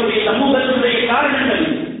சொல்லக்கூடிய சமூகத்தினுடைய காரணங்கள்.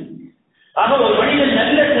 ஆக ஒரு மனிதன்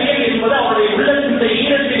நல்ல செயல் என்பது அவருடைய உள்ளத்தினுடைய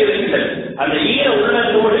ஈரத்தில் இருக்கிறது. அந்த ஈர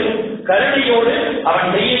உள்ளத்தோடு கருணையோடு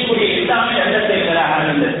அவன் செய்யக்கூடிய எல்லாமே நல்ல செயல்களாக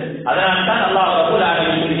இருந்தது. அதனால்தான் அல்லாஹ் ரப்பல்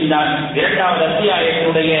ஆலமீன் சொல்கிறான், 2வது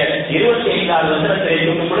அத்தியாயத்தினுடைய 25வது வசனத்தை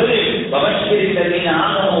சொல்லும் பொழுது, வபஷ்ஷிரில் லதீன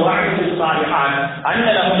ஆமனூ வஅமிலுஸ் ஸாலிஹாத் அன்ன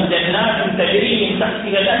லஹும் ஜன்னாத்துன் தஜ்ரீ மின்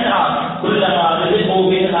தஹ்திஹா அல்-அன்ஹார் குல்லமா ரிஸுகு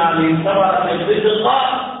மின்ஹா மின் ஸமரத்தின் ரிஸ்கா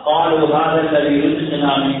قالوا هذا الذي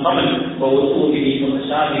رزقنا من قبل ووصوا به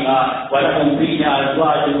متشابها ولهم فيها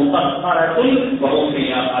أزواج مطهرة وهم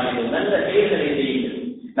فيها خالدون. நல்ல செயல்களை செய்யுங்கள்.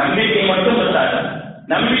 நம்பிக்கை மட்டும் பத்தாது,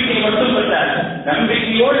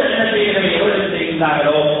 நம்பிக்கையோடு என்ன செய்கிறதை எவ்வளவு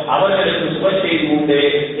செய்கின்றார்களோ அவர்களுக்கு சுபச்செய்தி உண்டு.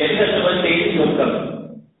 எந்த சுபச்செய்தி? சொர்க்கம்.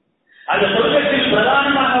 அந்த சொர்க்கத்தில்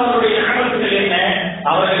பிரதானமாக அவருடைய அமல்கள் என்ன?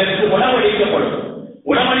 அவர்களுக்கு உணவளிக்கப்படும்.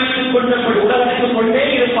 உணவளித்துக் கொண்டே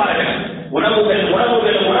இருப்பார்கள்.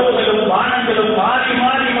 உணவுகளும் பானங்களும் மாறி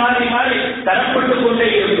மாறி மாறி மாறி தரப்பட்டுக் கொண்டே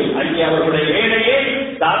இருக்கும். அங்கே அவர்களுடைய வேலையே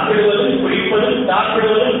சாப்பிடுவதும்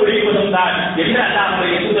குடிப்பதும் தான் என்று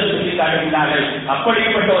அல்லாஹ்வுடைய தூதர் சொல்லி காட்டுகிறார்கள்.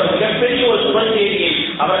 அப்படிப்பட்ட ஒரு மிகப்பெரிய ஒரு சுப செய்தியை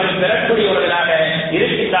அவர்கள் பெறக்கூடியவர்களாக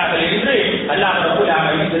இருக்கின்றார்கள் என்று அல்லாஹ் ரப்பல்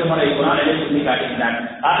ஆலமீன் திருமறை குர்ஆனில் சொல்லி காட்டுகிறார்.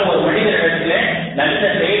 ஆக ஒரு மனிதனிடத்தில் நல்ல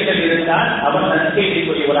செயல்கள் இருந்தால் அவன்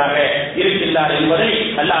நற்செய்திக்குரியவராக இருக்கின்றார் என்பதை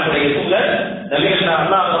அல்லாஹ்வுடைய தூதர்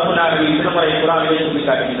அல்லாஹ் ரப்பல் ஆலமீன் திருமறை குர்ஆனில் சொல்லி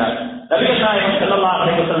காட்டுகிறார். நபிகள் நாயகம் ஸல்லல்லாஹு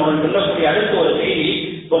அலைஹி வஸல்லம் அவர்கள் சொல்லக்கூடிய அடுத்த ஒரு செய்தி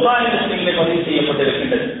புகாரி முஸ்லிமில் பதிவு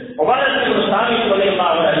செய்யப்பட்டிருக்கின்றது. புகாரில் சாஹிப்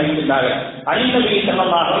ரலியல்லாஹு அன்ஹு அறிவிக்கின்றார்கள், நபி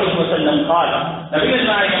ஸல்லல்லாஹு அலைஹி வஸல்லம் قال நபிகள்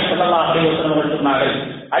நாயகம் ஸல்லல்லாஹு அலைஹி வஸல்லம் அவர்கள் சொன்னார்கள்,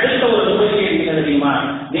 அடுத்த ஒரு சுபசெய்தி என்ன தெரியுமா?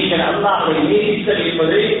 நீங்கள் அல்லாஹ்வை நேசித்தல்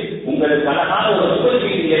என்பது உங்களுக்கு அழகான ஒரு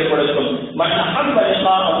சுபசெய்தி ஏற்படுத்தும். மன் அஹப்ப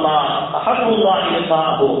லிகா அல்லாஹ் அஹப்புல்லாஹி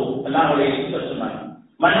லிகாஹு. அல்லாஹ்வுடைய தூதர் சொன்னார்,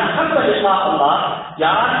 மன் அஹப்ப லிகா அல்லாஹ்,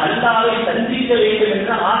 யார் அல்லாஹ்வை சந்திக்க வேண்டும்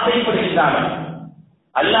என்று ஆசைப்படுகிறார்கள்,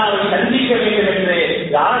 அல்லாஹ்வை சந்திக்க வேண்டும் என்று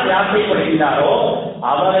யார் ஆசைப்படுகிறாரோ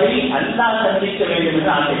அவரை அல்லாஹ் சந்திக்க வேண்டும்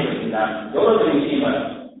என்று ஆசைப்படுகிறார். எவ்வளவு பெரிய விஷயம்!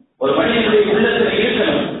 ஒரு மனிதனுடைய உள்ளத்தில்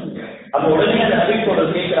இருக்கணும். அப்ப உடனே அந்த நபியோட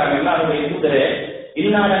கேட்கிறாங்க, அல்லாஹ்வுடைய தூதரே,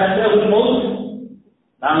 இன்னால ஒரு மௌத்,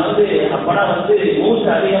 நான் அப்பனா மௌத்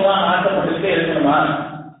அதிகமா ஆசைப்பட்டுட்டே இருக்கணுமா?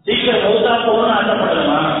 சீக்கிரம் மௌத்தா போகணும்னு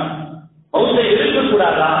ஆசைப்படணுமா? மௌத்தை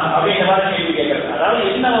இருக்கக்கூடாதா? அப்படின்ற மாதிரி கேள்வி கேட்கறது. அதாவது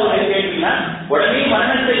என்ன ஒரு கேள்வினா, உடனே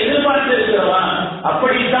மரணத்தை எதிர்பார்த்து இருக்கிறோமா?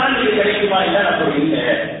 அப்படித்தான் இது கிடைக்குமா? இல்லை, அப்படி இல்லை.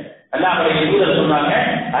 அல்லாஹ்வுடைய தூதர் சொன்னாங்க,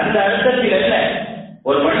 அந்த அர்த்தத்தில் அல்ல.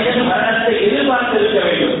 ஒரு மனிதன் மரணத்தை எதிர்பார்த்து இருக்க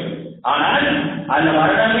வேண்டும், ஆனால் அந்த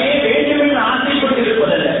மரணமே வேண்டும் என்று ஆசைப்பட்டு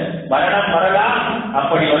இருப்பதல்ல. மரணம் வரலாம்,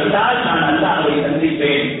 அப்படி வந்தால் நான் அல்லாஹ்வை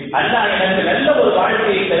சந்திப்பேன், அல்லாஹ் எனக்கு நல்ல ஒரு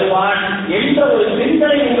வாழ்க்கையை தருவான் என்ற ஒரு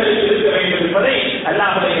சிந்தனை உங்களுக்கு இருக்க வேண்டும் என்பதை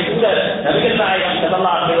அல்லாஹ்வுடைய தூதர் நபிகள் நாயகம்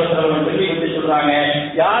ஸல்லல்லாஹு அலைஹி வஸல்லம் சொல்லிவிட்டு சொல்றாங்க,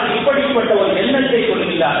 யார் இப்படிப்பட்ட ஒரு எண்ணத்தை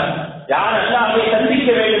கொள்கிறார், யார் அல்லாஹ்வை சந்திக்க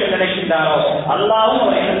வேண்டும் என்று நினைக்கின்றாரோ அல்லாஹ்வும்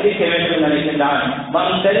அவரை சந்திக்க வேண்டும் என்று நினைக்கின்றான்.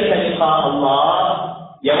 மன் கரிஹ லிகா அல்லாஹ்,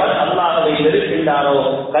 எவர் அல்லாஹ்வை வெறுக்கின்றாரோ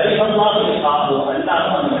கரிஹல்லாஹு லிகாஹு,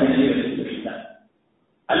 அல்லாஹ்வும் அந்த மனிதனை வெறுக்கிறார்,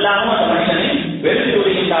 அல்லாஹ்வும் அந்த மனிதனை வெறுத்து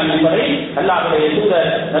விடுகின்றான் என்பதை அல்லாஹ்வுடைய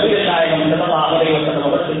தூதர் நபிகள் நாயகம் ஸல்லல்லாஹு அலைஹி வஸல்லம்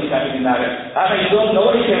அவர்கள் சொல்லி காட்டுகின்றார்கள். ஆக இதுவும்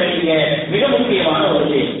கவனிக்க வேண்டிய மிக முக்கியமான ஒரு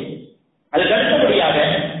செய்தி. அதுக்கு அடுத்தபடியாக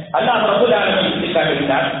அல்லாஹ் ரப்பல் ஆலமீன் சொல்லி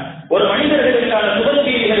காட்டுகின்றார், ஒரு மனிதர்களுக்கான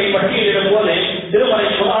சுபசெய்திகளை பட்டியலிடும் போது திருமறை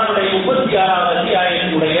குர்ஆனுடைய 36வது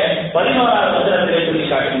அத்தியாயத்தினுடைய 11வது வசனத்திலே சொல்லி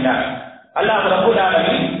காட்டுகின்றார். அல்லாஹ் ரப்பல்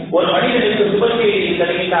ஆலமீன் ஒரு மனிதனுக்கு சுபசெய்தி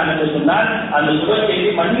தருகின்றான் என்று சொன்னால் அந்த சுபசெய்தி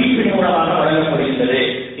மன்னிப்பின் மூலமாக வழங்கப்படுகின்றது.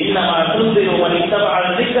 இன்னமா துன்திரு மன் இத்தபஅ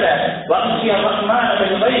ذிக்ர வஹ்ஷிய ரஹ்மான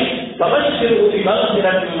பில் ஃபபஷ்ஷிர்ஹு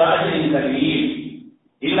பிமக்ஃபிரத்தின் வ அஜ்ரின் கரீம்.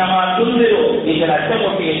 இன்னமா துன்திரு, நீங்கள்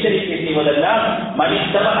அச்சமூட்டி எச்சரிக்கை செய்வதெல்லாம் மன்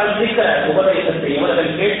இத்தபஅ ذிக்ர, உபதேசத்தை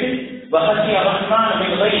எவர்கள் கேட்டு வஹ்ஷிய ரஹ்மான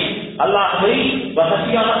பில் அல்லாஹ்வை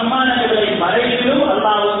வஹ்ஷிய ரஹ்மான பில் மறைவிலும்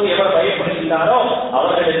அல்லாஹ்வுக்கு எவர் பயப்படுகின்றாரோ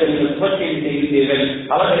அவர்களுக்கு நீங்கள் சுபசெய்தி செய்கிறீர்கள்,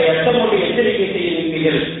 அவர்களை அச்சமூட்டி எச்சரிக்கை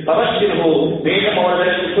செய்கிறீர்கள். ஃபபஷ்ஷிர்ஹு, வேகம்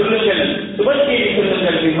அவர்களுக்கு சொல்லுங்கள், சுபசெய்தி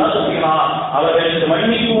சொல்லுங்கள், பிமக்ஃபிரா, அவர்களுக்கு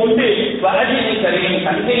மன்னிப்பு உண்டு, வ அஜ்ரின் கரீம்,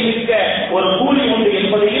 தங்கை மிக்க ஒரு கூலி உண்டு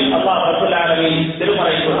என்பதையும் அல்லாஹ் ரப்பல் ஆலமீன்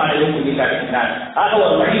திருமறை குர்ஆனில் சொல்லி காட்டுகிறார். ஆக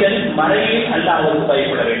ஒரு மனிதன் மறைவில் அல்லாஹ்வுக்கு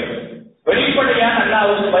பயப்பட வேண்டும். வெளிப்படையாக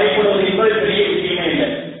அல்லாஹ்வுக்கு பயப்படுவது என்பது பெரிய விஷயமே இல்லை.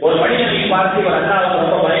 ஒரு மனிதனை பார்த்து இவர் அல்லாஹ்வுக்கு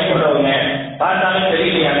ரொம்ப பயப்படுறவங்க, பார்த்தாலும்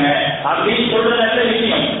தெரியலையாங்க அப்படின்னு சொல்றது நல்ல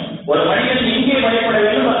விஷயம். ஒரு மனிதன் இங்கே பயப்பட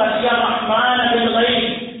வேண்டும்,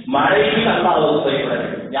 மறைவில் அல்லாஹ்வுக்கு பயப்பட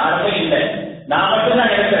வேண்டும். யாருமே இல்லை, நான்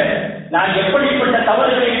மட்டும்தான் இருக்கிறேன். நான் எப்படிப்பட்ட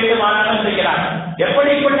தவறுகளை வேண்டுமானாலும் செய்யலாம்,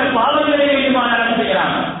 எப்படிப்பட்ட பாவங்களை வேண்டுமானாலும்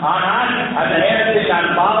செய்யலாம். ஆனால் அந்த நேரத்தில் நான்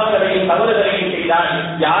பாவங்களையும் தவறுகளையும் கொண்டிருக்கிறான்,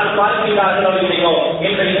 யார் பார்க்கிறார்களோ இல்லையோ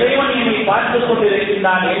என்ற இறைவன் என்னை பார்த்துக்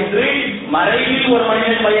கொண்டிருக்கிறான் என்று மறைவில் ஒரு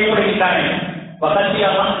மனிதன் பயப்படுகின்றானே,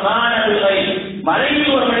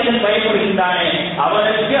 மறைவில் ஒரு மனிதன் பயப்படுகின்றானே,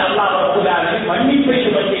 அவனுக்கு அல்லாஹ் ரப்பல் ஆலமீன் மன்னிப்பை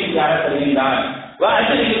சுமத்தியாக தருகின்றான்.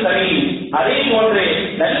 அதே போன்று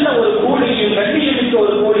நல்ல ஒரு கூலியும் கண்ணியமிக்க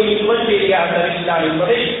ஒரு கூலியும் சுமத்தியாக தருகின்றான்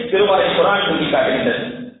என்பதை திருமறை குர்ஆன் சுட்டிக்காட்டுகின்றது.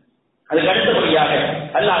 அதுக்கு அடுத்தபடியாக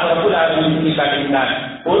அல்லாஹ் ரப்பல் ஆலமீன் சுட்டிக்காட்டுகின்றான்,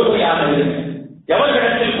 பொறுமையாக இருக்கு.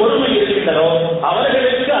 எவர்களிடத்தில் பொறுமை இருக்கின்றதோ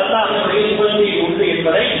அவர்களுக்கு அல்லாஹ்வுடைய சுபந்தி உண்டு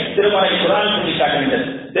என்பதை திருமறை குர்ஆன் சுட்டிக்காட்டுகின்றது.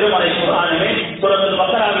 திருமறை குர்ஆனிலே சூரத்துல்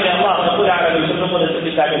பக்ராவிலே அல்லாஹ் ரப்பல் ஆலமீன் சொல்லும்போது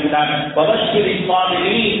சுட்டிக்காட்டுகின்றான், வபஷ்ஷிரிஸ்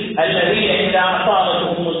ஸாபிரீன் அல்லதீன இதா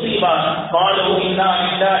அஸாபத்துஹும் முஸீபா قالوا إنا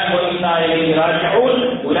لله وإنا إليه راجعون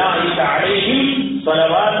أولئك عليهم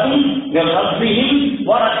صلوات من ربهم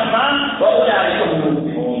ورحمة وأولئك هم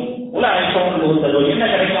المفلحون. أولئك هم المهتدون. என்ன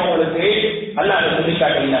கிடைக்கும் உங்களுக்கு? அல்லாஹ்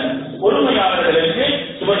சுட்டிக்காட்டுகிறான், பொறுமையாளர்களுக்கு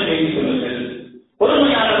சுப செய்தி சொல்லுங்கள்.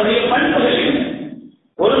 பொறுமையாளருடைய பண்புகள் என்ன?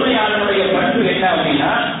 பொறுமையாளனுடைய பண்பு என்ன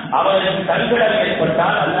அப்படின்னா, அவருக்கு சங்கடம்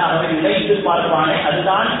ஏற்பட்டால் அல்லாஹ் அவரை நினைத்து பார்ப்பானே,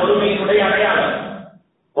 அதுதான் பொறுமையினுடைய அடையாளம்.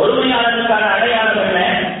 பொறுமையாளருக்கான அடையாளம் என்ன?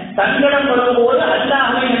 சங்கடம் வரும்போது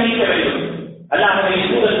அல்லாஹ்வை நினைக்க வேண்டும். அல்லாஹ்வை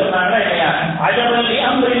தூதர் சொன்னாங்க இல்லையா, அஜபல்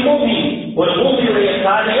அம்ரில் மூமின், ஒரு மூமினுடைய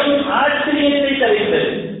காரியம் ஆச்சரியத்தை தருகிறது,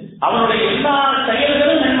 அவனுடைய எல்லா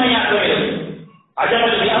செயல்களும் நன்மையாக வேண்டும்.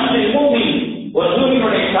 அஜபல் அம்ரில் மூமின், ஒரு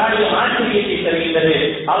மூமினுடைய காரியம் ஆச்சரியத்தை தருகின்றது,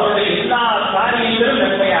 அவருடைய எல்லா காரியங்களும்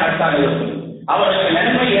நன்மையாகத்தான் இருக்கும். அவனுக்கு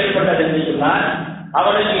நன்மை ஏற்பட்டது என்று சொன்னால்,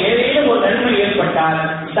 அவனுக்கு ஏதேனும் ஒரு நன்மை ஏற்பட்டால்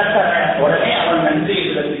சக்கர உடனே அவன் நன்றியை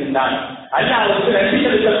செலுத்துகின்றான், அல்லாஹ்வுக்கு நன்றி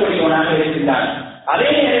செலுத்தக்கூடியவனாக இருக்கின்றான். அதே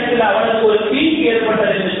நேரத்தில் அவனுக்கு ஒரு தீங்கு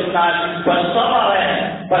ஏற்பட்டது என்று சொன்னால்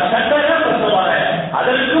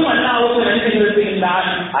அதற்கும் அல்லாஹ்வுக்கு நன்றி செலுத்துகின்றான்,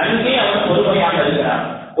 அங்கே அவன் பொறுமையாக இருக்கிறான்.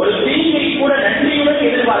 ஒரு தீங்கை கூட நன்றியுடன்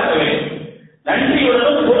எதிர்பார்க்க வேண்டும்,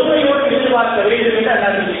 நன்றியுடனும் பொறுமையோடு எதிர்பார்க்க வேண்டும் என்று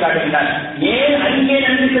அல்லாஹ் சொல்லி காட்டுகின்றான். ஏன் அங்கே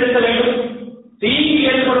நன்றி செலுத்த வேண்டும்? தீங்கு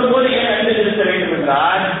ஏற்படும் போது ஏன் நன்றி செலுத்த வேண்டும்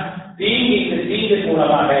என்றால், தீங்கு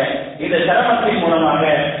மூலமாக, இந்த சிரமத்தின் மூலமாக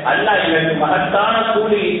அல்லாஹ் எங்களுக்கு மகத்தான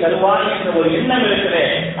கூலியை தருவான் என்ற ஒரு எண்ணம் இருக்கிறது.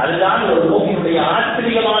 அதுதான் ஒரு மூமினுடைய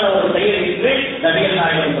ஆச்சரியமான ஒரு செயல் என்று நபிகள்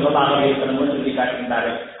நாயகம் ஸல்லல்லாஹு அலைஹி வஸல்லம் சொல்லி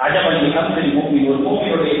காட்டுகின்றார்கள். அஜபல் அம்ரில் மூமின், ஒரு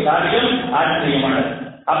மூமினுடைய காரியம் ஆச்சரியமானது.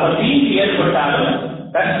 அப்ப தீங்கு ஏற்பட்டாலும்,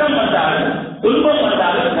 கஷ்டம் வந்தாலும், துன்பம்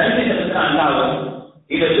வந்தாலும் நன்றி செலுத்த அல்லாஹ்.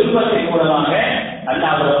 இந்த துன்பத்தின் மூலமாக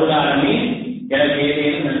அல்லாஹ் ரப்பல் ஆலமீன் எனக்கு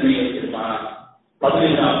ஏதேனும் நன்மை வச்சிருப்பானா?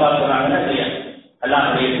 பதினெட்டு அப்பா சொன்னாங்கன்னா இல்லையா,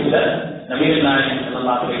 அல்லாஹ்வுடைய தூதர் நபிகள் நாயகம்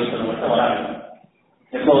ஸல்லல்லாஹு அலைஹி வஸல்லம் வராங்க.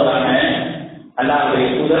 எப்போ வராங்க? அல்லாஹ்வுடைய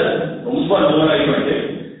தூதர் ரொம்ப நோய்வாய்ப்பட்டு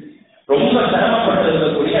ரொம்ப சிரமப்பட்டு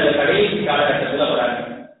இருக்கக்கூடிய அந்த கடைசி காலகட்டத்தில் வராங்க.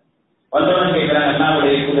 வந்தவன் கேட்கிறாங்க,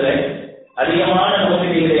 அல்லாஹ்வுடைய தூதரை அதிகமான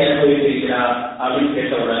நோய்களை அனுபவித்திருக்கிறா அப்படின்னு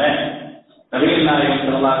கேட்ட உடனே நபிகள் நாயகம்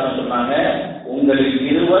ஸல்லல்லாஹு அலைஹி வஸல்லம் சொன்னாங்க, உங்களில்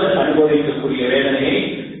இருவர் அனுபவிக்கக்கூடிய வேதனையை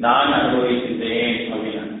நான் அனுபவிக்கின்றேன்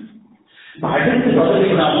அப்படின்னா. அடுத்து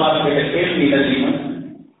பகுதிக்கு அப்பா கேட்ட கேள்வி எழுதியும்,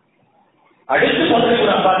 அடுத்து பகுதிக்கு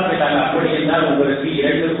அப்பா கேட்டாங்க, அப்படி என்றால் உங்களுக்கு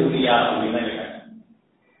 2 கூலியா அப்படின்னு கேட்டாங்க.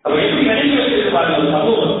 அப்ப எப்படி எழுதி வச்சிருப்பாங்க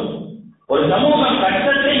ஒரு சமூகம்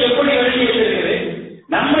கஷ்டத்தை எப்படி எழுதி வச்சிருக்குது,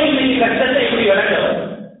 நம்ம இன்னைக்கு கஷ்டத்தை எப்படி விளக்குறோம்?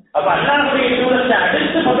 அப்ப அல்லாஹ்வுடைய தூதரை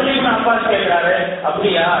அடுத்து பகுதிக்கு அப்பா கேட்கிறாரு,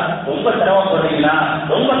 அப்படியா ரொம்ப சிரமப்படுறீங்களா,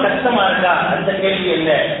 ரொம்ப கஷ்டமா இருக்கா? அந்த கேள்வி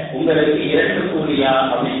என்ன, உங்களுக்கு 2 கூலியா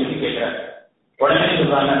அப்படின்னு சொல்லி கேட்கிறாரு. உடனே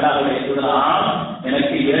சொல்றாங்க அல்லாஹ்வுடைய தூதர்,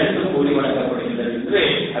 எனக்கு 2 கூலி வழங்கப்படுகின்றது என்று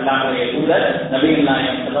அல்லாஹ்வுடைய தூதர் நபிகள்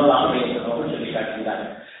நாயகம் ஸல்லல்லாஹு அலைஹி வஸல்லம் சொல்லி காட்டுகிறார்.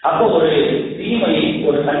 அப்போ ஒரு தீமையை,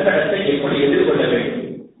 ஒரு சங்கடத்தை எப்படி எதிர்கொள்ள வேண்டும்,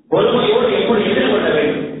 பொறுமையோடு எப்படி எதிர்கொள்ள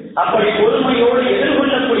வேண்டும், அப்படி பொறுமையோடு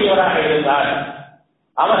எதிர்கொள்ளக்கூடியவராக இருந்தார்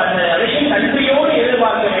அவர் அந்த அதையும் நன்றியோடு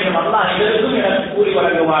எதிர்பார்க்க வேண்டும், அல்லாஹ் எதற்கும் எனக்கு கூலி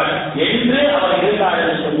வழங்குவார் என்று அவர் இருந்தார்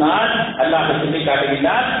என்று சொன்னால் அல்லாஹ் சொல்லி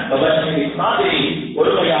காட்டுகிறார்,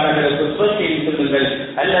 பொறுமையாளர்களுக்கு சுபசெய்தி சொல்லுங்கள்.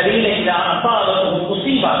 அல்லதீன இதா அஸாபத்துஹும்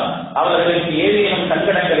முஸீபா, அவர்களுக்கு ஏதேனும்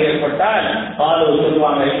சங்கடங்கள் ஏற்பட்டால்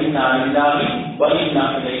சொல்லுவாங்க, இன்னா லில்லாஹி வ இன்னா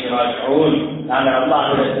இலைஹி ராஜிஊன், நாங்கள்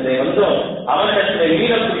அல்லாஹ்விடத்திலே வந்தோம், அவரிடத்திலே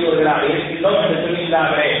மீறக்கூடியவர்களாக இருக்கின்றோம் என்று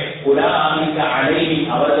சொல்கிறார்களே, உலாஇக அலைஹிம்,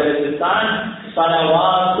 அவர்களுக்கு தான்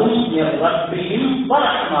ஸலவாத்தும் மிர் ரப்பிஹிம் வ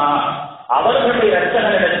ரஹ்மா, அவர்களுடைய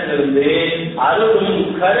இரட்சகனிடத்திலிருந்து அருளும்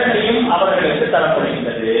கருணையும் அவர்களுக்கு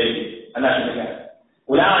தரப்படுகின்றது. அல்லாஹ் சொல்றார்,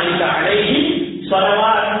 உலாஇக அலைஹிம்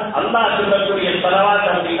ஸலவாத், அல்லாஹ் சொல்லக்கூடிய ஸலவாத்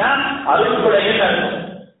அப்படின்னா அருள்கொடையை அர்த்தம்.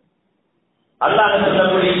 அல்லாஹ்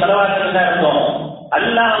சொல்லக்கூடிய ஸலவாத் என்ன அர்த்தம்?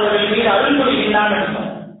 அல்லாஹ் அவர்கள் மீது அருள் புரிகின்றான் அர்த்தம்.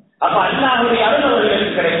 அப்ப அல்லாஹ்வுடைய அருள் அவர்களுக்கு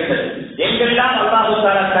கிடைக்கிறது. எங்கெல்லாம் அல்லாஹ்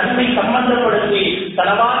தஆலா தன்னை சம்பந்தப்படுத்தி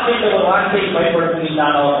ஸலவாத் என்ற ஒரு வார்த்தையை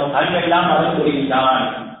பயன்படுத்துகின்றானோ அங்கெல்லாம் அருள் புரிகின்றான்.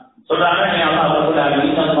 சொல்றாங்க நீ அல்லாஹ் ரப்பல்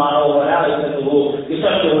ஆலமீன் அல்லாஹ் வலாஹு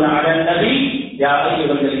யுஸல்லூன அலன் நபி யா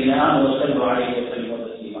அய்யுஹல்லதீன ஆமனூ ஸல்லூ அலைஹி வஸல்லிமு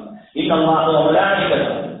தஸ்லீமா இன்னல்லாஹ வ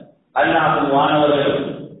மலாயிகத்துஹு அல்லாஹ்வும் வானவர்களும்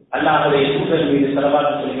அல்லாஹ்வுடைய தூதர் மீது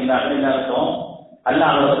ஸலவாத் சொல்கிறார்கள். என்ன அர்த்தம்?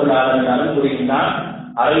 அல்லாஹ் ரப்பல் ஆலமீன் அருள் புரிகின்றான்,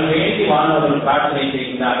 அருள் வேண்டி வானவர்கள் பிரார்த்தனை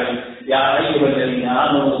செய்கிறார்கள். யா அய்யுஹல்லதீன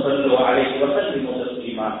ஆமனூ ஸல்லூ அலைஹி வஸல்லிமு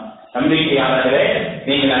தஸ்லீமா. நம்பிக்கையாளர்களே,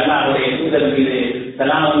 நீங்கள் அல்லாஹ்வுடைய தூதர் மீது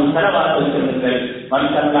ஸலாமும் ஸலவாத்தும் சொல்லுங்கள். மன்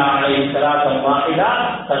ஸல்லா அலைஹி ஸலாத்தன் வாஹிதா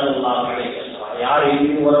ஸல்லல்லாஹு அலைஹி வஸல்லம். யார்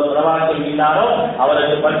மீது ஒரு ஸலவாத் சொல்கிறாரோ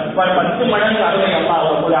அவருக்கு 10 மடங்கு அருளை அல்லாஹ்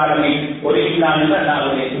ரப்பல் ஆலமீன் புரிகின்றான் என்று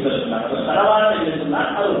அல்லாஹ்வுடைய தூதர் சொன்னார். ஸலவாத் என்று சொன்னால்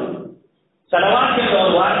அருள். ஸலவாத் என்ற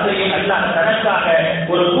ஒரு வார்த்தையை அல்லாஹ் தனக்காக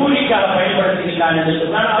ஒரு கூலிக்காக பயன்படுத்துகிறான் என்று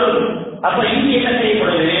சொன்னால் அருள். அப்ப இங்கு என்ன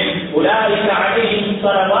செய்யப்படுது? உலாயிக அலைஹிம்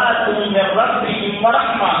ஸலவாத்தும் மிர் ரப்பிஹிம் வ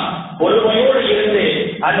ரஹ்மா. பொறுமையோடு இருந்து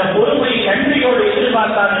அந்த பொறுமை நன்றியோடு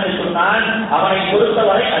எதிர்பார்த்தான் என்று சொன்னால் அவனை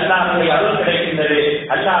பொறுத்தவரை அல்லாஹ்வுடைய அருள் கிடைக்கின்றது,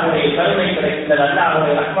 அல்லாஹ்வுடைய கருணை கிடைக்கின்றது,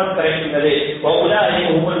 அல்லாஹ்வுடைய ரஹ்மத் கிடைக்கின்றது.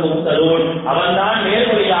 அவன்தான்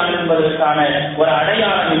நேர்வழியான் என்பதற்கான ஒரு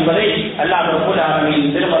அடையாளம் என்பதை அல்லாஹ் ரப்பல் ஆலமீன்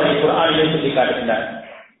திருமறை குர்ஆனிலே சொல்லி காட்டுகின்றார்.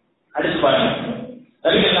 அடுத்து பாருங்க,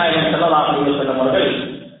 நபிகள் நாயகம் ஸல்லல்லாஹு அலைஹி வஸல்லம் அவர்கள்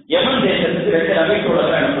யமன் தேசத்துக்கு 2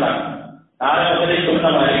 நபித்தோழர்கள் அனுப்புறாங்க. ஆரம்பத்திலே சொன்ன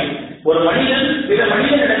மாதிரி ஒரு மனிதன் பிற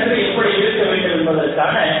மனிதனிடத்தில் எப்படி இருக்க வேண்டும்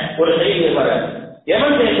என்பதற்கான ஒரு செய்தியை வர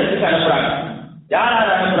யமன் தேசத்துக்கு அனுப்புறாங்க. யாரால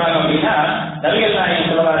அனுப்புறாங்க அப்படின்னா, நபிகள் நாயகம்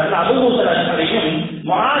ஸல்லல்லாஹு அலைஹி வஸல்லம் அபூ மூஸா அல்-அஷ்அரியும்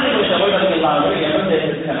முஆத் இப்னு ஜபல் ரலியல்லாஹு அன்ஹு யமன்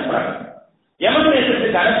தேசத்துக்கு அனுப்புறாங்க. யமன்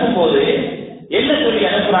தேசத்துக்கு அனுப்பும் போது என்ன சொல்லி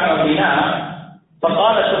அனுப்புறாங்க அப்படின்னா,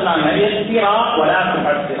 ஃபகால சொன்னாங்க யஸ்பிரா வலா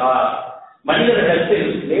துஹஸ்ஸிரா. மனிதர்களிடத்தில்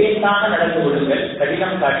லேசாக நடந்து கொள்ளுங்கள்,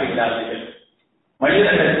 கடினம் காட்டிவிடாதீர்கள்.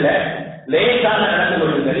 மனிதர்களிடத்தில் லேசாக நடந்து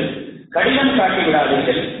கொள்ளுங்கள், கடினம் காட்டி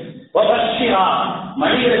விடாதீர்கள்.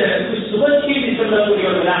 மனிதர்களுக்கு சுபச்செய்தி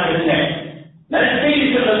சொல்லக்கூடியவர்களாக இருங்க, நற்செய்தி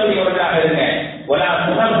சொல்லக்கூடியவர்களாக இருங்க.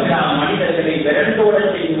 மனிதர்களை விரண்டோட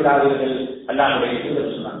செய்து விடாதீர்கள். அல்லாஹ்வுடைய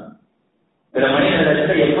தூதர் சொன்னாங்க. பிற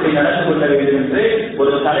மனிதர்களிடத்தில் எப்படி நடந்து கொள்ள வேண்டும் என்று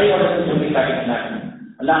ஒரு தலைவருக்கு சொல்லி காட்டுகிறார்கள்.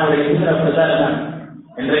 அல்லாஹ்வுடைய தூதர் அப்படித்தான் இருந்தாங்க.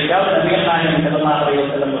 இன்றைக்காவது நபிகள் நாயகம் ஸல்லல்லாஹு அலைஹி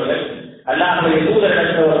வஸல்லம் அவர்கள் அல்லாஹ்வுடைய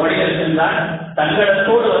தூதரிடத்தில் ஒரு மனிதர் சென்றால்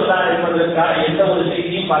தங்களிடத்தோடு வந்தார் என்பதற்காக எந்த ஒரு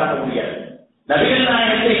செய்தியும் பார்க்க முடியாது. நபிகள்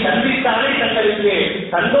நாயகத்தை சந்தித்தாலே தங்களுக்கு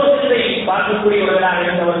சந்தோஷத்தை பார்க்கக்கூடியவர்களாக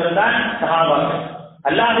இருந்தவர்கள் தான் சஹாபாக்கள்.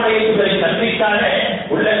 அல்லாஹ்வுடைய தூதரை சந்தித்தாலே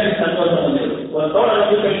உள்ளத்தில் சந்தோஷம் வந்துவிடும். ஒரு தோழர்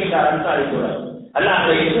வந்து சொல்கிறார், அன்சாரி தோழர்,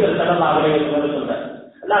 அல்லாஹ்வுடைய தூதர் ஸல்லல்லாஹு அலைஹி வஸல்லம் சொல்றார்,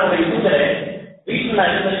 அல்லாஹ்வுடைய தூதரை வீட்டில்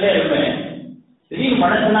இருந்துட்டே இருப்பேன், திடீர்னு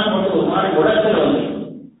மனசெல்லாம் போட்டு ஒரு மாதிரி உடச்சல் வந்து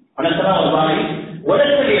மனசெல்லாம் ஒரு மாதிரி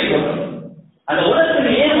உடச்சல் ஏற்படும். அந்த உடச்சல்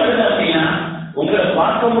ஏன் வருது அப்படின்னா, உங்களை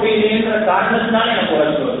பார்க்க முடியலன்ற காரணத்தினால எனக்கு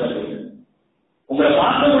உடச்சல் வருது. உங்களை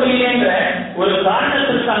பார்க்க முடியலன்ற ஒரு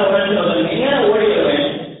காரணத்திற்கான உடச்சல் வருது. நேரம் ஓடி வருவேன்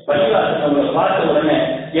பரிவாசத்தை உங்களை பார்த்த உடனே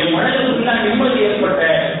என் மனதுக்குள்ள நிம்மதி ஏற்பட்ட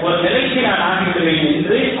ஒரு நிலைக்கு நான் ஆகிவிடுவேன்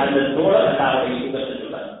என்று அந்த தோழர் அல்லாஹ்வுடைய தூதர்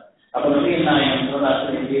சொல்றார். அப்ப நபிகள் நாயகம்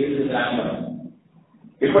ஸல்லல்லாஹு இருக்கிறாங்க.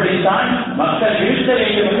 இப்படித்தான் மக்கள் இருக்க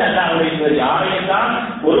வேண்டும் என்று அல்லாஹ்வுடைய யாரையெல்லாம்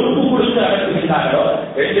பொறுப்பு கொடுத்து அனுப்புகின்றார்களோ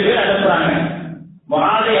 2 பேர் அனுப்புறாங்க.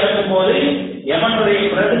 முஆதை அனுப்பும் போது யமனுடைய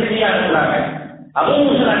பிரதிநிதியை அனுப்புறாங்க. அபூ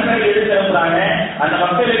மூஸா அல்-அஷ்அரி எடுத்து அனுப்புறாங்க. அந்த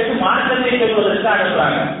மக்களுக்கு மார்க்கத்தை சொல்வதற்கு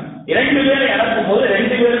அனுப்புறாங்க. 2 பேரை அனுப்பும் போது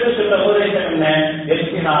 2 பேருக்கு சொல்ல உபதேசம் என்ன?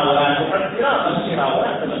 எஸ்தினாவா துஹஸ்ஸிரா மஸ்ஸிராவா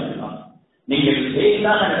தமஸ்ஸிரா. நீங்கள்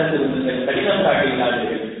லேசாக நடந்து கொள்ளுங்கள், கடினம்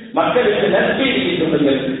காட்டுகிறார்கள், மக்களுக்கு நற்செய்தியை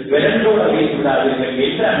சொல்லுங்கள், விரண்டோட வைத்துவிடாதீர்கள்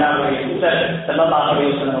என்று அல்லாஹ்வுடைய தூதர் ஸல்லல்லாஹு அலைஹி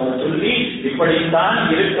வஸல்லம் அவர்கள் சொல்லி இப்படித்தான்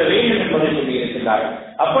இருக்க வேண்டும் என்பதை சொல்லி இருக்கிறார்கள்.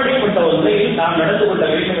 அப்படிப்பட்ட ஒரு நிலையில் நாம் நடந்து கொள்ள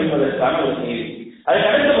வேண்டும் என்பதற்கான ஒரு செய்தி. அதற்கு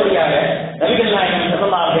அடுத்தபடியாக நபிகள் நாயகம்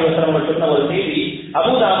ஸல்லல்லாஹு அலைஹி வஸல்லம் அவர்கள் சொன்ன ஒரு செய்தி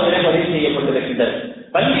அபூ தாவூதிலே பதிவு செய்யப்பட்டிருக்கின்றது.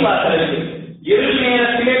 பள்ளிவாசலுக்கு இருள்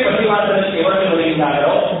நேரத்திலே பள்ளிவாசலுக்கு எவர்கள்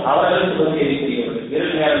வருகின்றார்களோ அவர்களுக்கு ஒரு செய்தி செய்யப்படும்.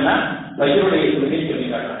 இருள் நேரம்னா ஃபஜ்ருடைய தொழுகை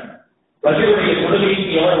சொல்கிறார்கள். ஃபஜ்ருடைய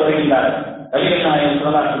தொழுகைக்கு எவர் வருகின்றார்? நபிகள் நாயகம்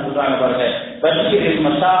ஸல்லல்லாஹு அலைஹி வஸல்லம் சொல்றாங்க பாருங்க, பஷ்ஷிரில்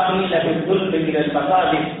மசாகீன ஃபில் துல்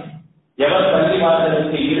மசாஜித். எவர்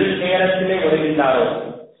பள்ளிவாசலுக்கு இருள் நேரத்திலே வருகின்றாரோ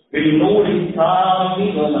நூறி சாமி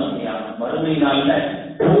யோமசியான மறுமை நாள்ல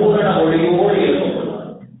பூரண ஒளியோடு இருக்கப்படுவார்.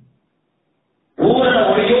 பூரண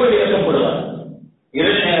ஒளியோடு இருக்கப்படுவார்.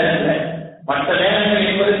 இருள் நேரத்தில் மற்ற நேரங்கள்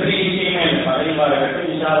என்பது பெரிய விஷயமே இல்லை. மகரிபா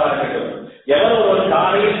இருக்கட்டும், இஷாவா இருக்கட்டும், எவர் ஒரு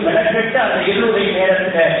காலையில் மெனக்கெட்டு அந்த இருளுடைய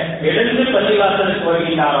நேரத்தில் எழுந்து பள்ளிவாசலுக்கு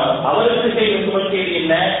வருகின்றாரோ அவருக்கு செய்யும் சுபச்செய்தி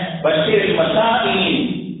என்ன? பஷ்ஷிரில் மசாகீன்,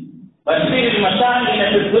 பஷ்ஷிரில்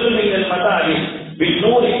மசாகீன ஃபில் துல் மசாஜித்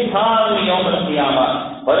பின்னூரி சாமி யோமசியாமா.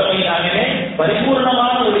 வறுமை நாளிலே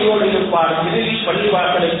பரிபூர்ணமான ஒளியோடு இருப்பார். இறுதியில்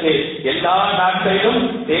பள்ளிவாசலுக்கு எல்லா நாட்களிலும்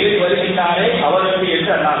தேடி வருகின்றாரே அவருக்கு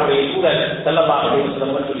என்று அல்லாஹ்வுடைய தூதர் ஸல்லல்லாஹு அலைஹி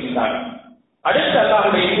வஸல்லம் சொல்கிறார். அடுத்து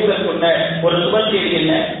அல்லாஹ்வுடைய தூதர் சொன்ன ஒரு சுபச்செய்தி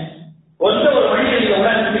என்ன? ஒரு மனிதன் இந்த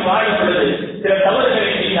உலகத்தில் வாழும் பொழுது சில தவறுகளை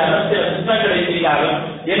செய்தாலும் சில குற்றங்களை செய்தாலும்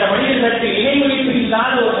இந்த மனிதனுக்கு இணைமொழிப்பு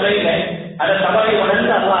இல்லாத ஒரு நிலையில அந்த தவறை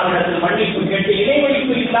உணர்ந்து அல்லாஹ்விடத்தில் மன்னிப்பு கேட்டு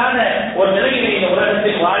இணைமொழிப்பு இல்லாத ஒரு நிலையில இந்த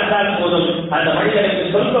உலகத்தில் வாழ்ந்தால் போதும் அந்த மனிதனுக்கு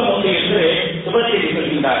சொர்க்கம் உண்டு என்று சுபசெய்தி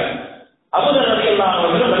சொல்கின்றார்கள். அபூதர் ரலியல்லாஹு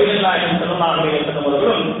அவர்களும் நபிகள் நாயகம் ஸல்லல்லாஹு அலைஹி வஸல்லம்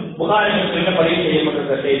அவர்களும் புகாரி முஸ்லிமில் பதிவு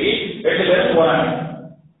செய்யப்பட்டிருக்கிற செய்தி. 2 பேரும் போறாங்க.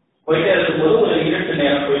 போயிட்டே இருக்கும்போது ஒரு இருட்டு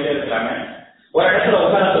நேரம் போயிட்டே இருக்கிறாங்க. ஒரு இடத்துல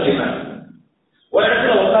உட்கார சொல்லிடுறாங்க. ஒரு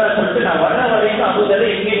இடத்துல உட்கார சொல்லிட்டு நான் வர்ற வரைக்கும் அபூதரை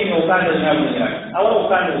எங்கே நீங்க உட்கார்ந்துருங்க அப்படிங்கிறாங்க. அவரும்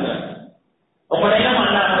உட்கார்ந்துருந்தாங்க. ரொம்ப நேரம்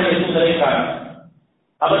அல்லாஹ்வுடைய தூதரை காணும்.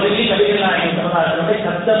 அவர் சொல்லி நபிகள் நாயகம் ஸல்லல்லாஹு அலைஹி வஸல்லம்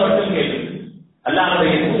சத்தம் மட்டும் கேட்குது.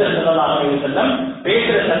 அல்லாஹ்வுடைய தூதர் ஸல்லல்லாஹு அலைஹி வஸல்லம்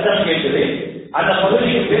பேசுற சத்தம் கேட்குது. அந்த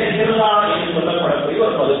பகுதிக்கு பேர் ஹிர்ரா என்று சொல்லப்படக்கூடிய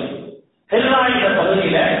ஒரு பகுதி. ஹிர்ரா என்ற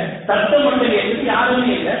பகுதியில சத்தம் மட்டும் கேட்குது, யாருமே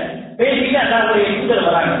இல்லை. பேசிட்டு அல்லாஹ்வுடைய தூதர்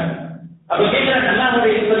வராங்க. அப்ப கேட்கிறாங்க,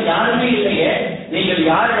 அல்லாஹ்வுடைய தூதர் யாருமே இல்லையே, நீங்கள்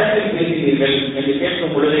யாரிடத்தில் பேசுகிறீர்கள் என்று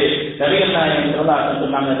கேட்கும் பொழுது நபிகள் நாயகம் ஸல்லல்லாஹு அலைஹி வஸல்லம்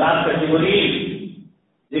சொன்னாங்க, டாக்டர்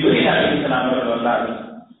ஜிப்ரீல் அலைஹிஸ்ஸலாம் அவர்கள் வந்தார்கள்.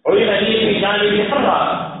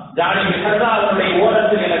 அவருடைய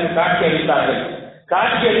ஓரத்தில் எனக்கு காட்சி அளித்தார்கள்.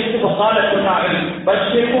 காட்சி அளித்து வகால சொன்னார்கள்,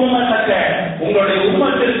 உங்களுடைய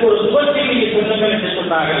உம்மத்திற்கு ஒரு சுபசெய்தியை சொல்லுங்கள் என்று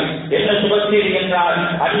சொன்னார்கள். என்ன சுபசெய்தி என்றால்,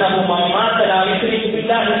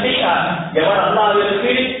 எவர்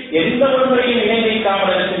அல்லாஹ்விற்கு எந்த ஒன்றையும் இணை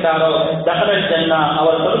வைக்காமல் இருக்கின்றாரோ தஹலல் ஜன்னா,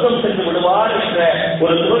 அவர் சொர்க்கம் சென்று விடுவார் என்ற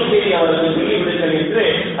ஒரு சுபசெய்தி அவருக்கு சொல்லிவிடுங்கள் என்று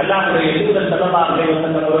அல்லாஹ்வுடைய தூதர் ஸல்லல்லாஹு அலைஹி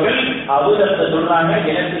வஸல்லம் அவர்கள் அபூதர்ட்ட சொல்றாங்க.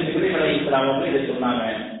 எனக்கு ஜிப்ரீல் அலைஹிஸ்ஸலாம் அவர்கள் இதை சொன்னாங்க.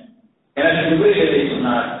 எனக்கு ஜிப்ரீல் இதை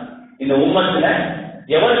சொன்னார், இந்த உம்மத்துல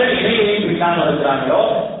எவர்கள் இணை வைப்பு இல்லாமல் இருக்கிறாங்களோ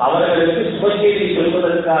அவர்களுக்கு சுபசெய்தி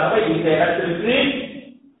சொல்வதற்காக இந்த இடத்திற்கு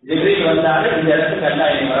ஜிப்ரீல் வந்தாரு. இந்த இடத்துக்கு அல்லா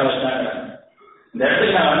என்னை வர வச்சாங்க. இந்த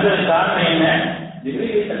இடத்துக்கு நான் வந்தது காரணம் என்ன?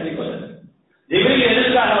 ஜிப்ரீலை சந்திப்பது. ஜிப்ரீல்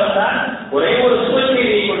எதற்காக வந்தால் ஒரே ஒரு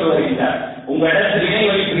சுபசெய்தியை கொண்டு வருகின்றார். உங்க இடத்தில் இணை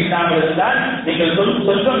வைப்பு இல்லாமல் இருந்தால் நீங்கள்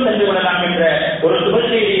சொர்க்கம் சென்று விடலாம் என்ற ஒரு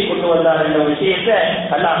சுபசெய்தியை கொண்டு வந்தார் என்ற விஷயத்தை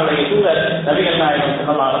அல்லாஹ்வுடைய தூதர் நபிகள் நாயகம்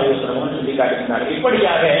ஸல்லல்லாஹு அலைஹி வஸல்லம் சொல்லி காட்டுகிறார்.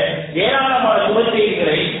 இப்படியாக ஏராளமான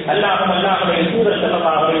சுபசெய்திகளை அல்லாஹ்வுடைய தூதர்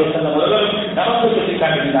ஸல்லல்லாஹு அலைஹி வஸல்லம் அவர்கள் நமக்கு சொல்லி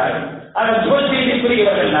காட்டுகிறார்கள். அந்த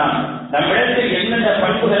சுபசெய்திக்குரியவர்கள் நம்மிடத்தில் என்னென்ன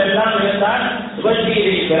பண்புகள் எல்லாம் இருந்தால்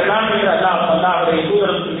சுபசெய்தியை பெறலாம் என்று அல்லாஹ்வுடைய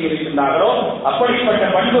தூதர் சொல்லி இருக்கின்றார்களோ அப்படிப்பட்ட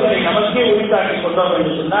பண்புகளை நமக்கே உரித்தாக்கி கொண்டோம்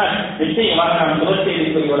என்று சொன்னால் நிச்சயமாக நாம்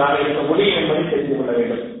சுபசெய்திக்குரியவராக இருக்க முடியும் என்பதை தெரிந்து கொள்ள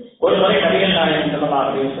வேண்டும். ஒரு முறை நபிகள் நாயகம் ஸல்லல்லாஹு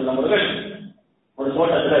அலைஹி வஸல்லம் அவர்கள் ஒரு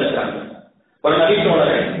தோட்டத்தில் இருக்கிறாங்க. ஒரு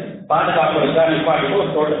நபித்தோழரை பாதுகாப்புக்காக நிப்பாட்டி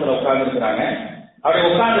ஒரு தோட்டத்தில் உட்கார்ந்து இருக்கிறாங்க. அப்படி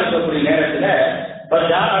உட்கார்ந்து இருக்கக்கூடிய நேரத்தில்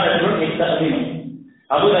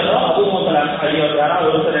அபூதரோ அபூ மூஸா அல்-அஷ்அரி யாராவது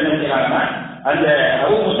ஒருத்தர் என்ன செய்யறாங்கன்னா, அந்த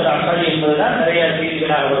அபூ மூஸா அல்-அஷ்அரி என்பதுதான் நிறைய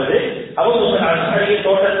செய்திகளாக வருது. அபூ மூஸா அல்-அஷ்அரி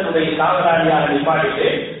தோட்டத்தினுடைய காவலாளியாக நிப்பாட்டிட்டு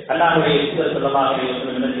அல்லாஹ்வுடைய தூதர் ஸல்லல்லாஹு அலைஹி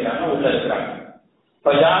வஸல்லம் என்ன செய்யறாங்க, உள்ள இருக்கிறாங்க.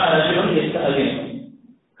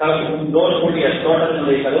 டோர் பூட்டியாச்சு,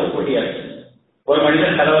 தோட்டத்தினுடைய கதவு பூட்டியாச்சு. ஒரு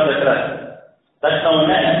மனிதர் கதவை தட்டுறாரு. தட்டின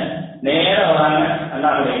உடனே நேரம் வராங்க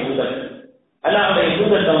அல்லாஹ்வுடைய தூதர். அல்லாஹ்வுடைய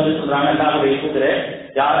தூதர்கிட்ட வந்து சொல்றாங்க, அல்லாஹ்வுடைய தூதரை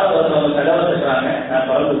யாரோ ஒருத்தவங்க கதவை தட்டுறாங்க, நான்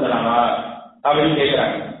பறந்துக்கலாமா அப்படின்னு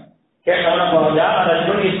கேட்கிறாங்க. கேட்டவன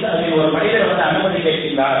ஒரு மனிதர் வந்து அனுமதி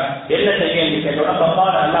கேட்கின்றார், என்ன செய்ய என்று கேட்டோம்னா பப்பா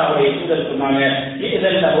அல்லாஹ்வுடைய தூதர் சொன்னாங்க,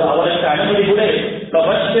 அவருக்கு அனுமதி கூட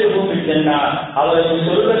சென்னா அவருக்கு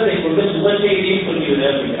சொர்க்கத்தை கொண்டு சுபசெய்தியும் சொல்லிவிடு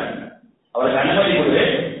அப்படிங்கிறாங்க. அவருக்கு அனுமதி கொடு,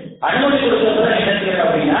 அனுமதி கொடுத்தப்ப என்ன செய்யற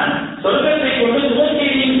அப்படின்னா சொர்க்கத்தை கொண்டு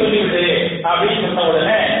சுபசெய்தியும் சொல்லிவிடு அப்படின்னு சொன்ன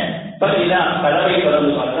உடனே பகிதான் கதவை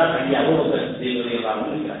திறந்து பார்த்தா தங்கி அபூபக்கர் சித்திக்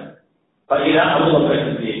இருக்கிறாங்க. பகிதான் அபூபக்கர்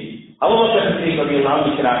சித்திக்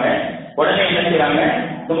இருக்கிறாங்க. உடனே என்ன செய்யறாங்க,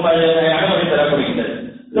 ரொம்ப அனுமதி தரப்படுகின்றது.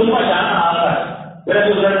 ரொம்ப ஆகார் பிறகு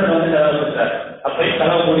உடனே வந்து கதவை பெற்றார். அப்படி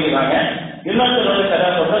கதவை மூடிக்கிறாங்க. இன்னொருத்தர் வந்து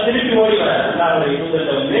கதவை போட்டா திருப்பி ஓடி வரார். அல்லாஹ்வுடைய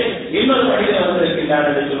தூதர்கிட்ட வந்து இன்னொரு மனிதர் வந்து இருக்கின்றார்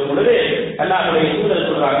என்று சொல்லும் பொழுது அல்லாஹ்வுடைய தூதர்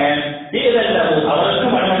சொல்றாங்க,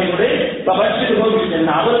 அவருக்கும் அனுமதி கொடு,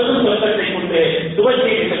 அவருக்கும் சொர்க்கத்தை கொண்டு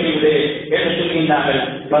சுபசெய்தி சொல்லிவிடு என்று சொல்கின்றார்கள்.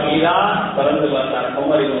 பகிதா திறந்து பார்த்தார்.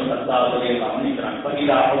 உமர் இப்னு கத்தாப் ரலியல்லாஹு அன்ஹு நிற்கிறாங்க.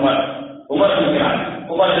 பகிதா உமர் நிற்கிறாங்க.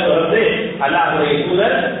 உமர் தொடர்ந்து அல்லாஹ்வுடைய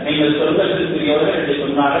தூதர் நீங்கள் சொர்க்கத்திற்குரியவர்கள் என்று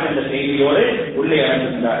சொன்னார்கள் என்ற செய்தியோடு உள்ளே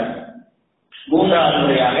இறங்குகின்றார்கள். 3வது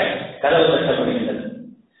முறையாக கதவு தட்டப்படுகின்றது.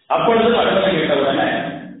 அப்பொழுது அனுமதி கேட்டவுடனே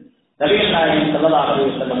நபிகள் நாயகம் ஸல்லல்லாஹு அலைஹி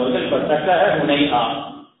வஸல்லம் அவர்கள் தக்கர உனைஹா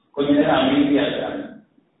கொஞ்ச நேரம் அமைதியா இருக்கிறாங்க.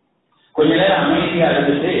 கொஞ்ச நேரம் அமைதியா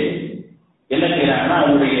இருந்துட்டு என்ன செய்யறாங்கன்னா,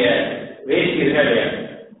 அவங்களுடைய வேஷ்டி இருக்க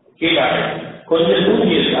கீழாக கொஞ்சம்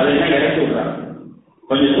தூக்கி இருக்கு, அதையெல்லாம் இறக்கி விடுறாங்க.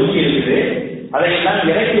 கொஞ்சம் தூக்கி இருக்குது, அதையெல்லாம்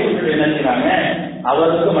இறக்கி விட்டுட்டு என்ன செய்யறாங்க,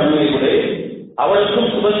 அவருக்கும் அனுமதி கொடு,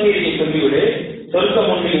 அவருக்கும் சுபசெய்தியை சொல்லிவிடு,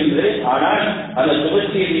 சொர்க்கம் உண்டு என்று. ஆனால் அந்த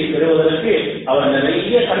சுபச்செய்தியை பெறுவதற்கு அவர்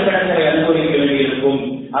நிறைய சங்கடங்களை அனுபவிக்க வேண்டியிருக்கும்.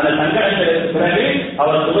 அந்த சங்கடங்களுக்கு பிறகு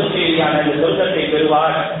அவர் சுபச்செய்தியான இந்த சொர்க்கத்தை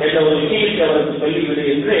பெறுவார் என்ற ஒரு விஷயத்தை அவருக்கு சொல்லிவிடு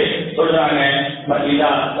என்று சொல்றாங்க.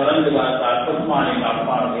 இதா தொடர்ந்து பார்த்தார் பெருமானின்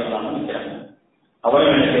அப்பாவை எல்லாம் இருக்கிறாங்க.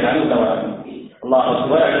 அவரும் என்ன செய்யறாங்க, உள்ள வராங்க. அல்லாஹ்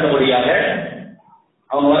அக்பர். அடுத்தபடியாக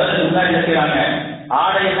அவங்க வரதுக்கு முன்னாடி என்ன செய்யறாங்க,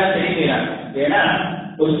 ஆடையெல்லாம் சரி செய்யறாங்க. ஏன்னா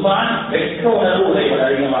உஸ்மான் வெட்க உணர்வு உடையவர்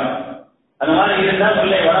அதிகமாக. அந்த மாதிரி இருந்தால்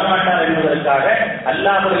உள்ளே வரமாட்டார் என்பதற்காக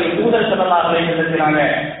அல்லாஹ்வுடைய தூதர் ஸல்லல்லாஹு அலைஹி வஸல்லம் செய்யறாங்க,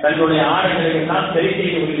 தன்னுடைய ஆடைகளை எல்லாம் சரி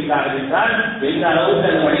செய்து கொள்கிறார்கள் என்றால் எந்த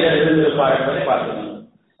அளவுக்கு அந்த மனிதர் இருந்திருப்பார் என்பதை பார்க்கணும்.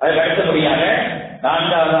 அதுக்கு அடுத்தபடியாக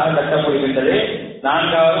நான்காவதாக கட்டப்படுகின்றது.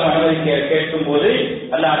 நான்காவது அனுமதி கேட்கும் போது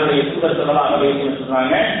அல்லாஹ்வுடைய தூதர் ஸல்லல்லாஹு அலைஹி வஸல்லம்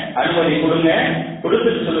சொல்றாங்க, அனுமதி கொடுங்க,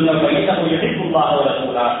 கொடுத்துட்டு சொல்லுங்க,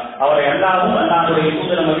 அவரை அல்லாஹ்வும் அல்லாஹ்வுடைய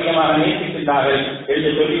தூதரும் அதிகமாக நேசிக்கின்றார்கள் என்று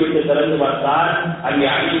சொல்லிவிட்டு திறந்து பார்த்தால் அங்கே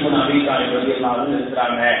அலி இப்னு அபீ தாலிப் ரலியல்லாஹு அன்ஹு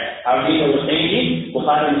இருக்கிறாங்க அப்படின்னு ஒரு செய்தி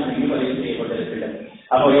புகாரி முஸ்லிமில் பதிவு செய்யப்பட்டிருக்கிறது.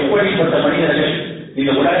 அப்போ எப்படிப்பட்ட மனிதர்கள்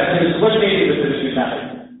இந்த உலகத்தில் சுப செய்தி பெற்றிருக்கிறார்கள்.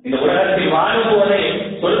 இந்த உலகத்தில் வாழும்போதே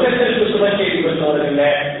சொர்க்கத்திற்கு சுப செய்தி பெற்றவர்கள்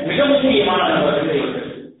மிக முக்கியமான நபர்கள்.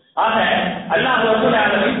 ஆக அல்லாஹ் ரப்பல்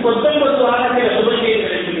ஆலமீன் 19 சில சுப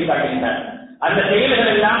செய்திகளை சொல்லி காட்டுகின்றார். அந்த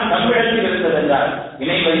செயல்கள் எல்லாம் நம்மிடத்தில் இருந்தது என்றால்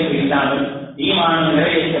இணை வைப்பு இல்லாமல் ஈமானும்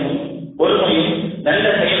நிறைவேற்றமும் பொறுமையும் நல்ல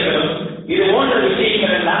செயல்களும் இது போன்ற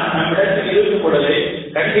விஷயங்கள் எல்லாம் நம்மிடத்தில் இருக்கும் பொழுது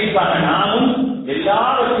கண்டிப்பாக நாமும்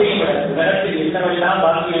எல்லாவற்றையும் விட உலகத்தில் என்னவெல்லாம்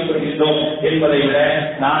பாக்கியம் பெறுகின்றோம் என்பதை விட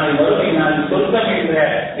நாளை வறுமை நான் சொர்க்கம் என்ற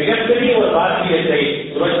மிகப்பெரிய ஒரு பாக்கியத்தை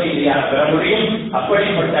சுபச்செய்தியாக பெற முடியும்.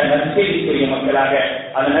 அப்படிப்பட்ட நற்செய்திக்குரிய மக்களாக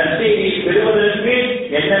அந்த நற்செய்தியை பெறுவதற்கு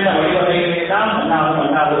என்னென்ன வழிவகைகளை எல்லாம்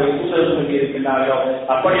அல்லாஹ்வுடைய தூதர் சொல்லி இருக்கின்றார்களோ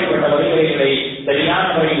அப்படிப்பட்ட வழிவகைகளை சரியான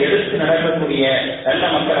முறையில் எடுத்து நடக்கக்கூடிய நல்ல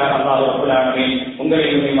மக்களாக அல்லாஹ் ரப்பல் ஆலமீன்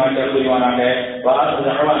உங்களை மாற்ற புரிவானாக. வாஹிரு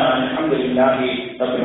தஅவானா அல்ஹம்துலில்லாஹி